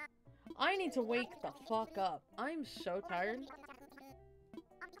 I need to wake the fuck up. I'm so tired.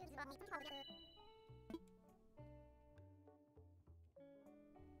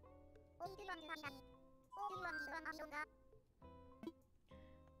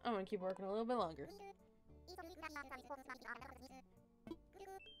 I'm gonna keep working a little bit longer.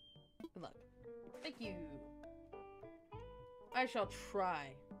 Good luck. Thank you. I shall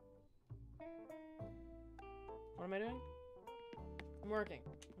try. What am I doing? I'm working.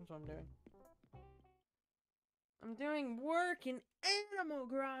 That's what I'm doing. I'm doing work in Animal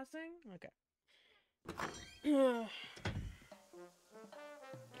Crossing. Okay.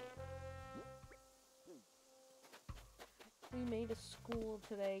 We made a school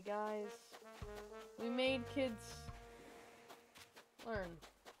today, guys. We made kids learn.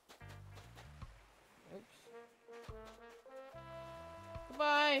 Oops.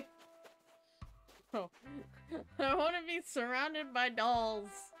 Bye. Oh. I want to be surrounded by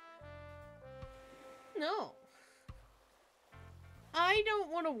dolls. No. I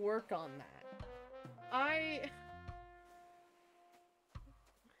don't want to work on that. I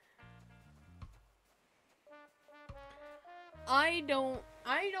don't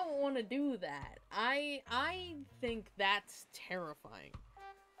want to do that. I think that's terrifying.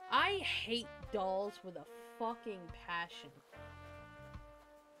 I hate dolls with a fucking passion.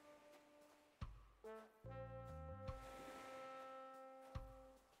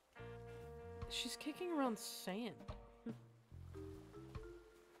 She's kicking around sand.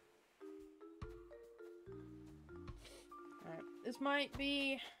 Alright, this might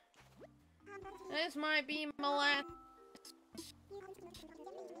be my last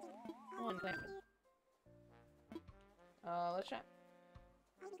one. Let's try.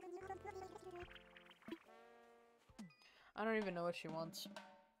 I don't even know what she wants.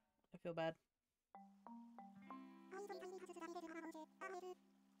 I feel bad.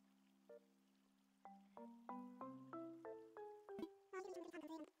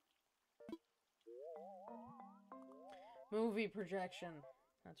 Movie projection.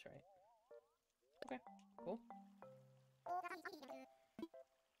 That's right. Okay, cool.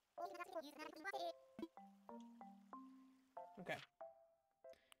 Okay.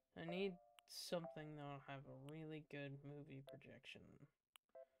 I need something that'll have a really good movie projection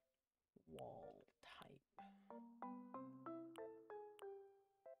wall type.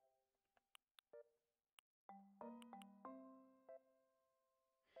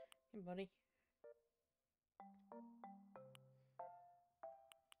 Hey, buddy.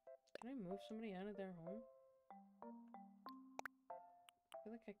 Can I move somebody out of their home? I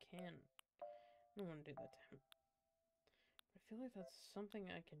feel like I can. I don't want to do that to him. I feel like that's something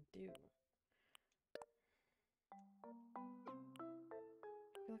I can do. I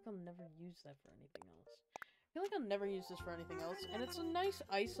feel like I'll never use that for anything else. I feel like I'll never use this for anything else. And it's a nice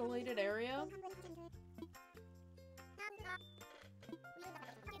isolated area.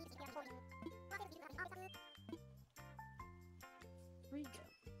 Here we go.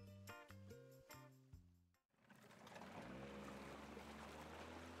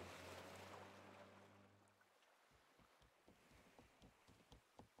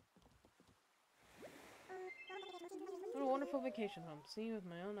 What a wonderful vacation home. Seeing with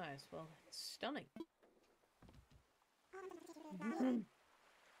my own eyes. Well, it's stunning.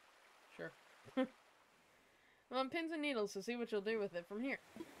 Sure. I'm on pins and needles to see what you'll do with it from here.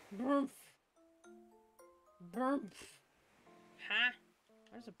 Broomph. Broomph. Ha!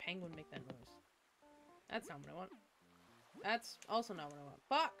 Why does a penguin make that noise? That's not what I want. That's also not what I want.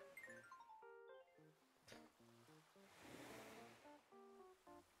 Fuck!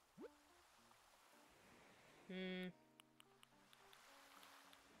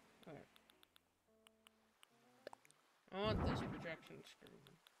 Alright. I want this projection screen.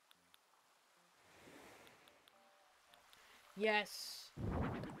 Yes.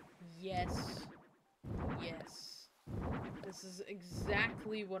 Yes. Yes. This is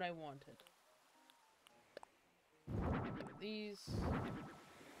exactly what I wanted. These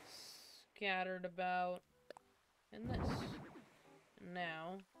scattered about. And this.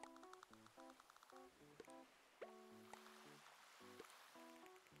 Now.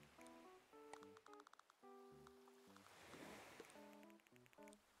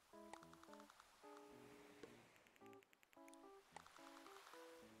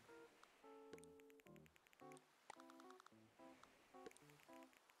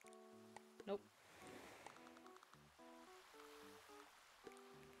 Nope.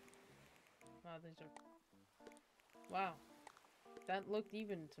 Wow, these are... Wow. That looked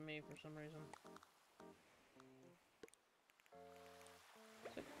even to me for some reason.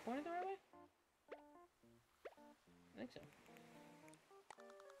 Is it pointed the right way? I think so.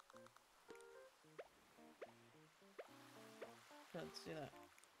 Let's do that.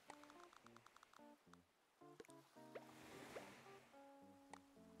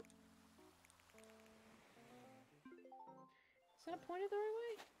 Is that pointed the right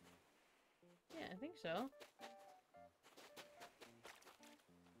way? Yeah, I think so.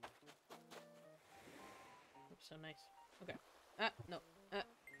 Oops, so nice. Okay. No.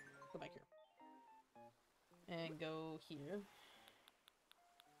 Go back here. And go here.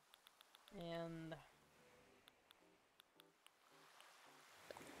 And...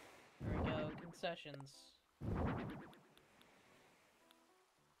 there we go. Concessions.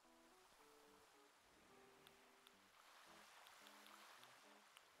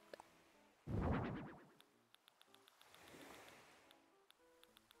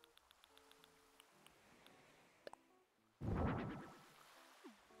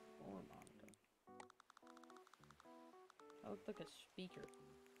 That looked like a speaker.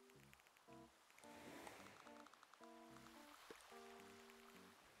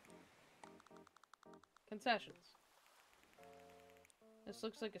 Concessions. This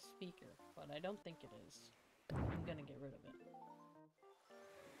looks like a speaker, but I don't think it is. I'm gonna get rid of it.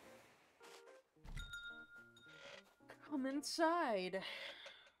 Come inside.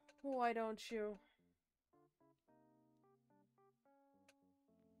 Why don't you?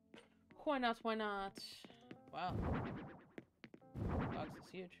 Why not? Why not? Wow. Box is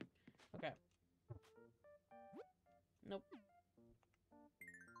huge. Okay. Nope.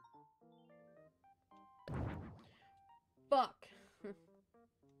 Fuck. You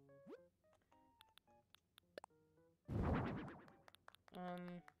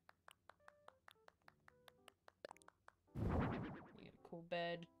get a cool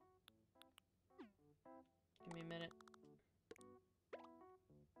bed. Give me a minute.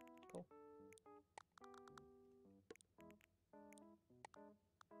 Cool.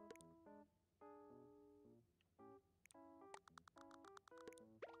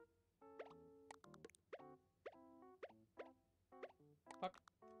 Fuck.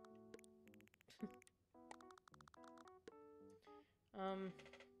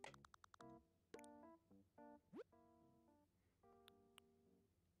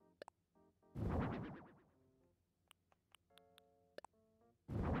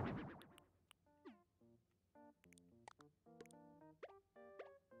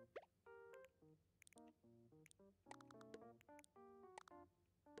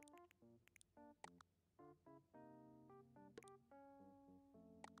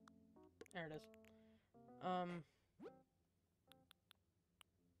 There it is.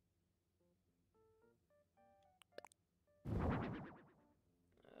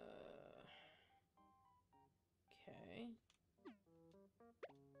 Okay.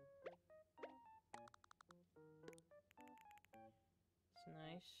 It's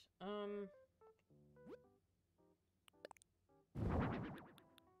nice.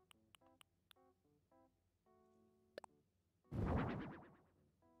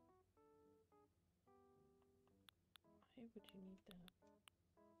 Why would you need that?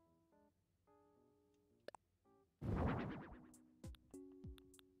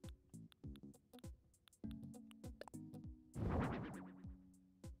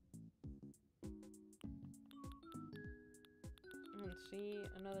 Let's see,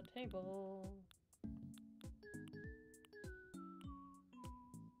 another table.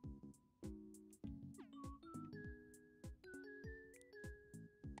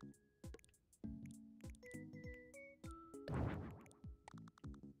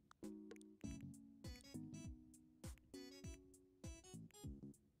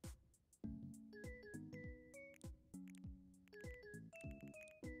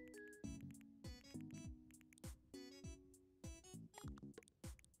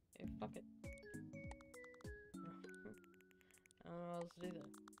 Fuck it. I don't know what else to do then.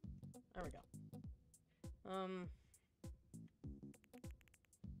 There we go.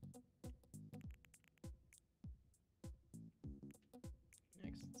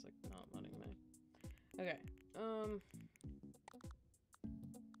 Next, it's like not letting me. Okay.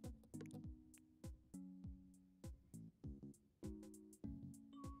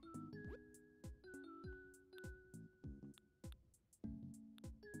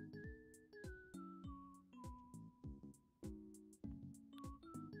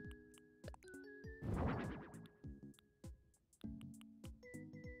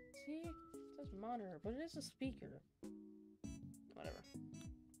 See? It says monitor, but it is a speaker. Whatever.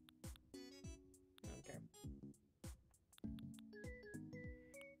 I don't care.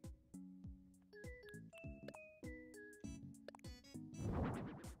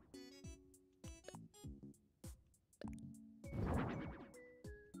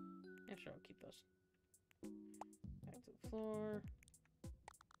 Yeah, sure, I'll keep those. Back to the floor.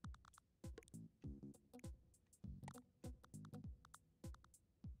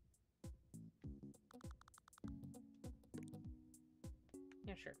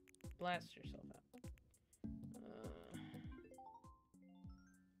 Yeah, sure. Blast yourself out.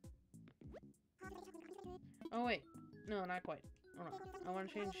 Oh wait, no, not quite. Hold on. I want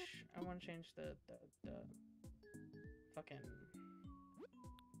to change the fucking.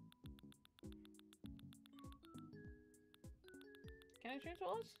 Can I change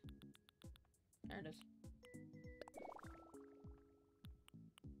walls? There it is.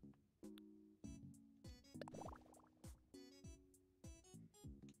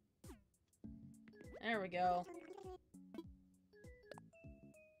 There we go.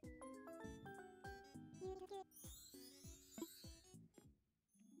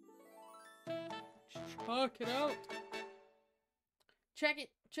 Check it out. check it.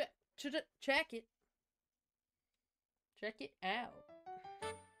 Check it. Check it out.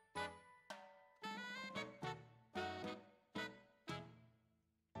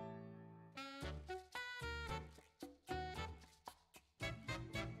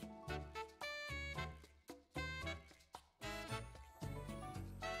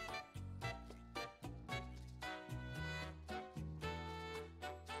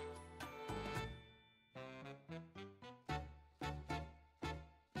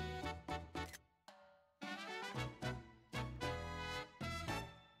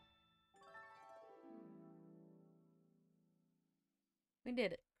 We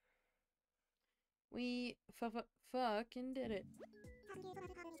did it. We fucking did it.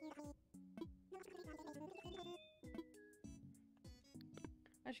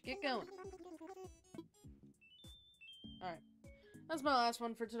 I should get going. Alright. That's my last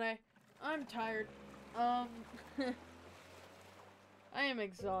one for today. I'm tired. I am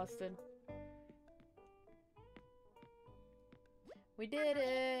exhausted. We did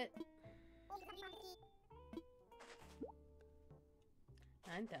it!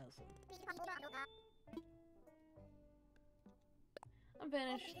 9,000. I'm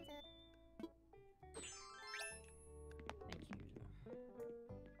finished.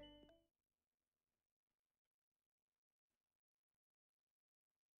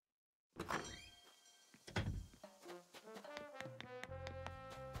 Thank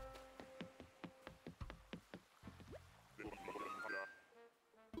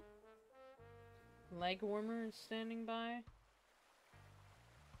you. Leg warmer is standing by.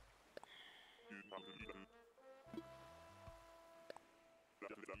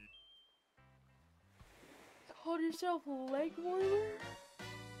 Called yourself a leg warmer?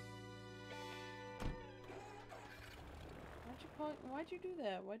 Why'd you do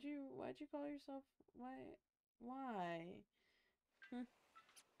that? Why'd you call yourself, why?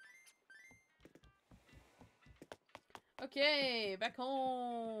 Okay, back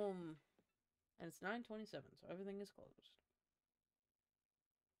home. And it's 9:27, so everything is closed.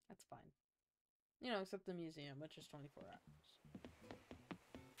 That's fine. You know, except the museum, which is 24 hours.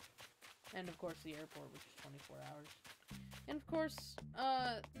 And of course the airport, which is 24 hours. And of course,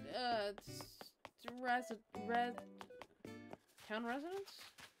 town residence?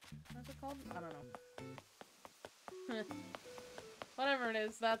 What's it called? I don't know. Whatever it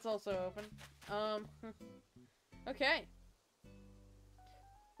is, that's also open. Okay.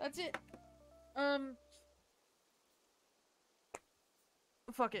 That's it.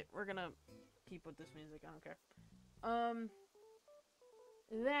 Fuck it, we're gonna keep with this music, I don't care.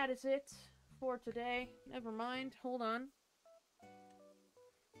 That is it for today. Never mind, hold on.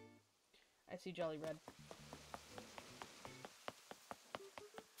 I see Jolly Red.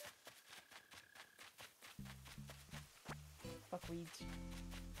 Fuck weeds.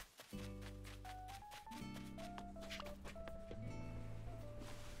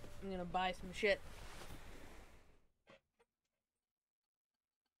 I'm gonna buy some shit.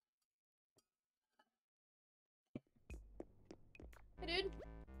 Hey, dude.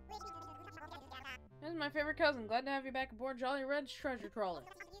 This is my favorite cousin. Glad to have you back aboard Jolly Red's treasure trawler.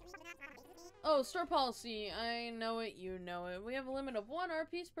 Oh, store policy. I know it, you know it. We have a limit of 1 art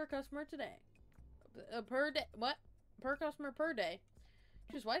piece per customer today. Per day. What? Per customer per day.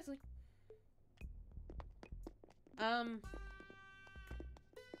 Choose wisely. What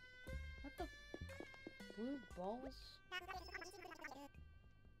the? Blue balls?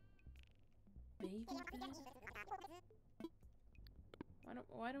 Baby bed?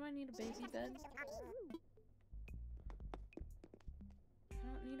 Why do I need a baby bed? I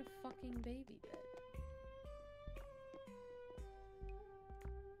don't need a fucking baby bed.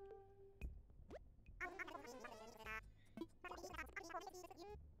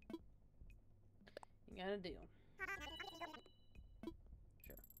 You got a deal.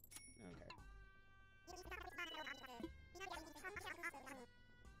 Sure. Okay.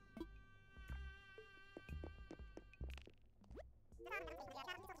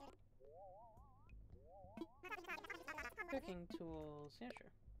 Cooking tools. Yeah,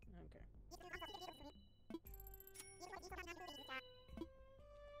 sure. Okay.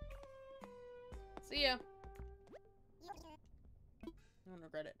 See ya. I don't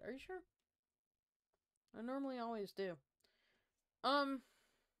regret it. Are you sure? I normally always do.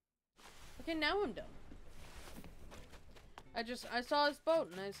 Okay, now I'm done. I saw his boat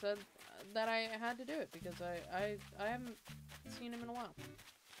and I said that I had to do it because I haven't seen him in a while.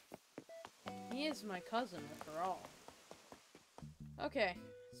 He is my cousin after all. Okay,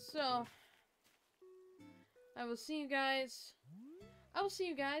 so I will see you guys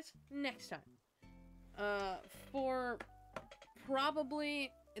next time. For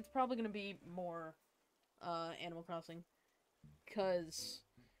it's probably gonna be more Animal Crossing, because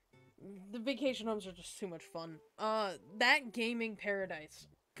the vacation homes are just too much fun. That gaming paradise,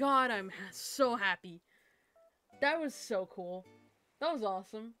 God, I'm so happy. That was so cool. That was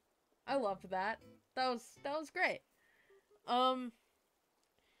awesome. I loved that. That was great. So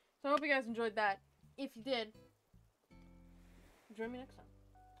I hope you guys enjoyed that. If you did, join me next time.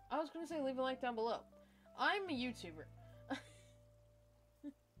 I was gonna say leave a like down below. I'm a YouTuber.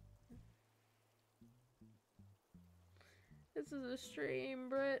 This is a stream,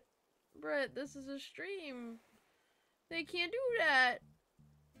 Britt. Britt, this is a stream. They can't do that.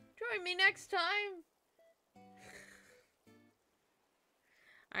 Join me next time.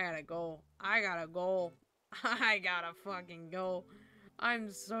 I gotta go. I gotta go. I gotta fucking go.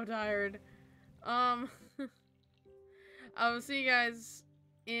 I'm so tired. I will see you guys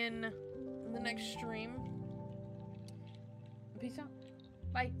in the next stream. Peace out.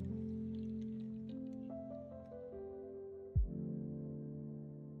 Bye.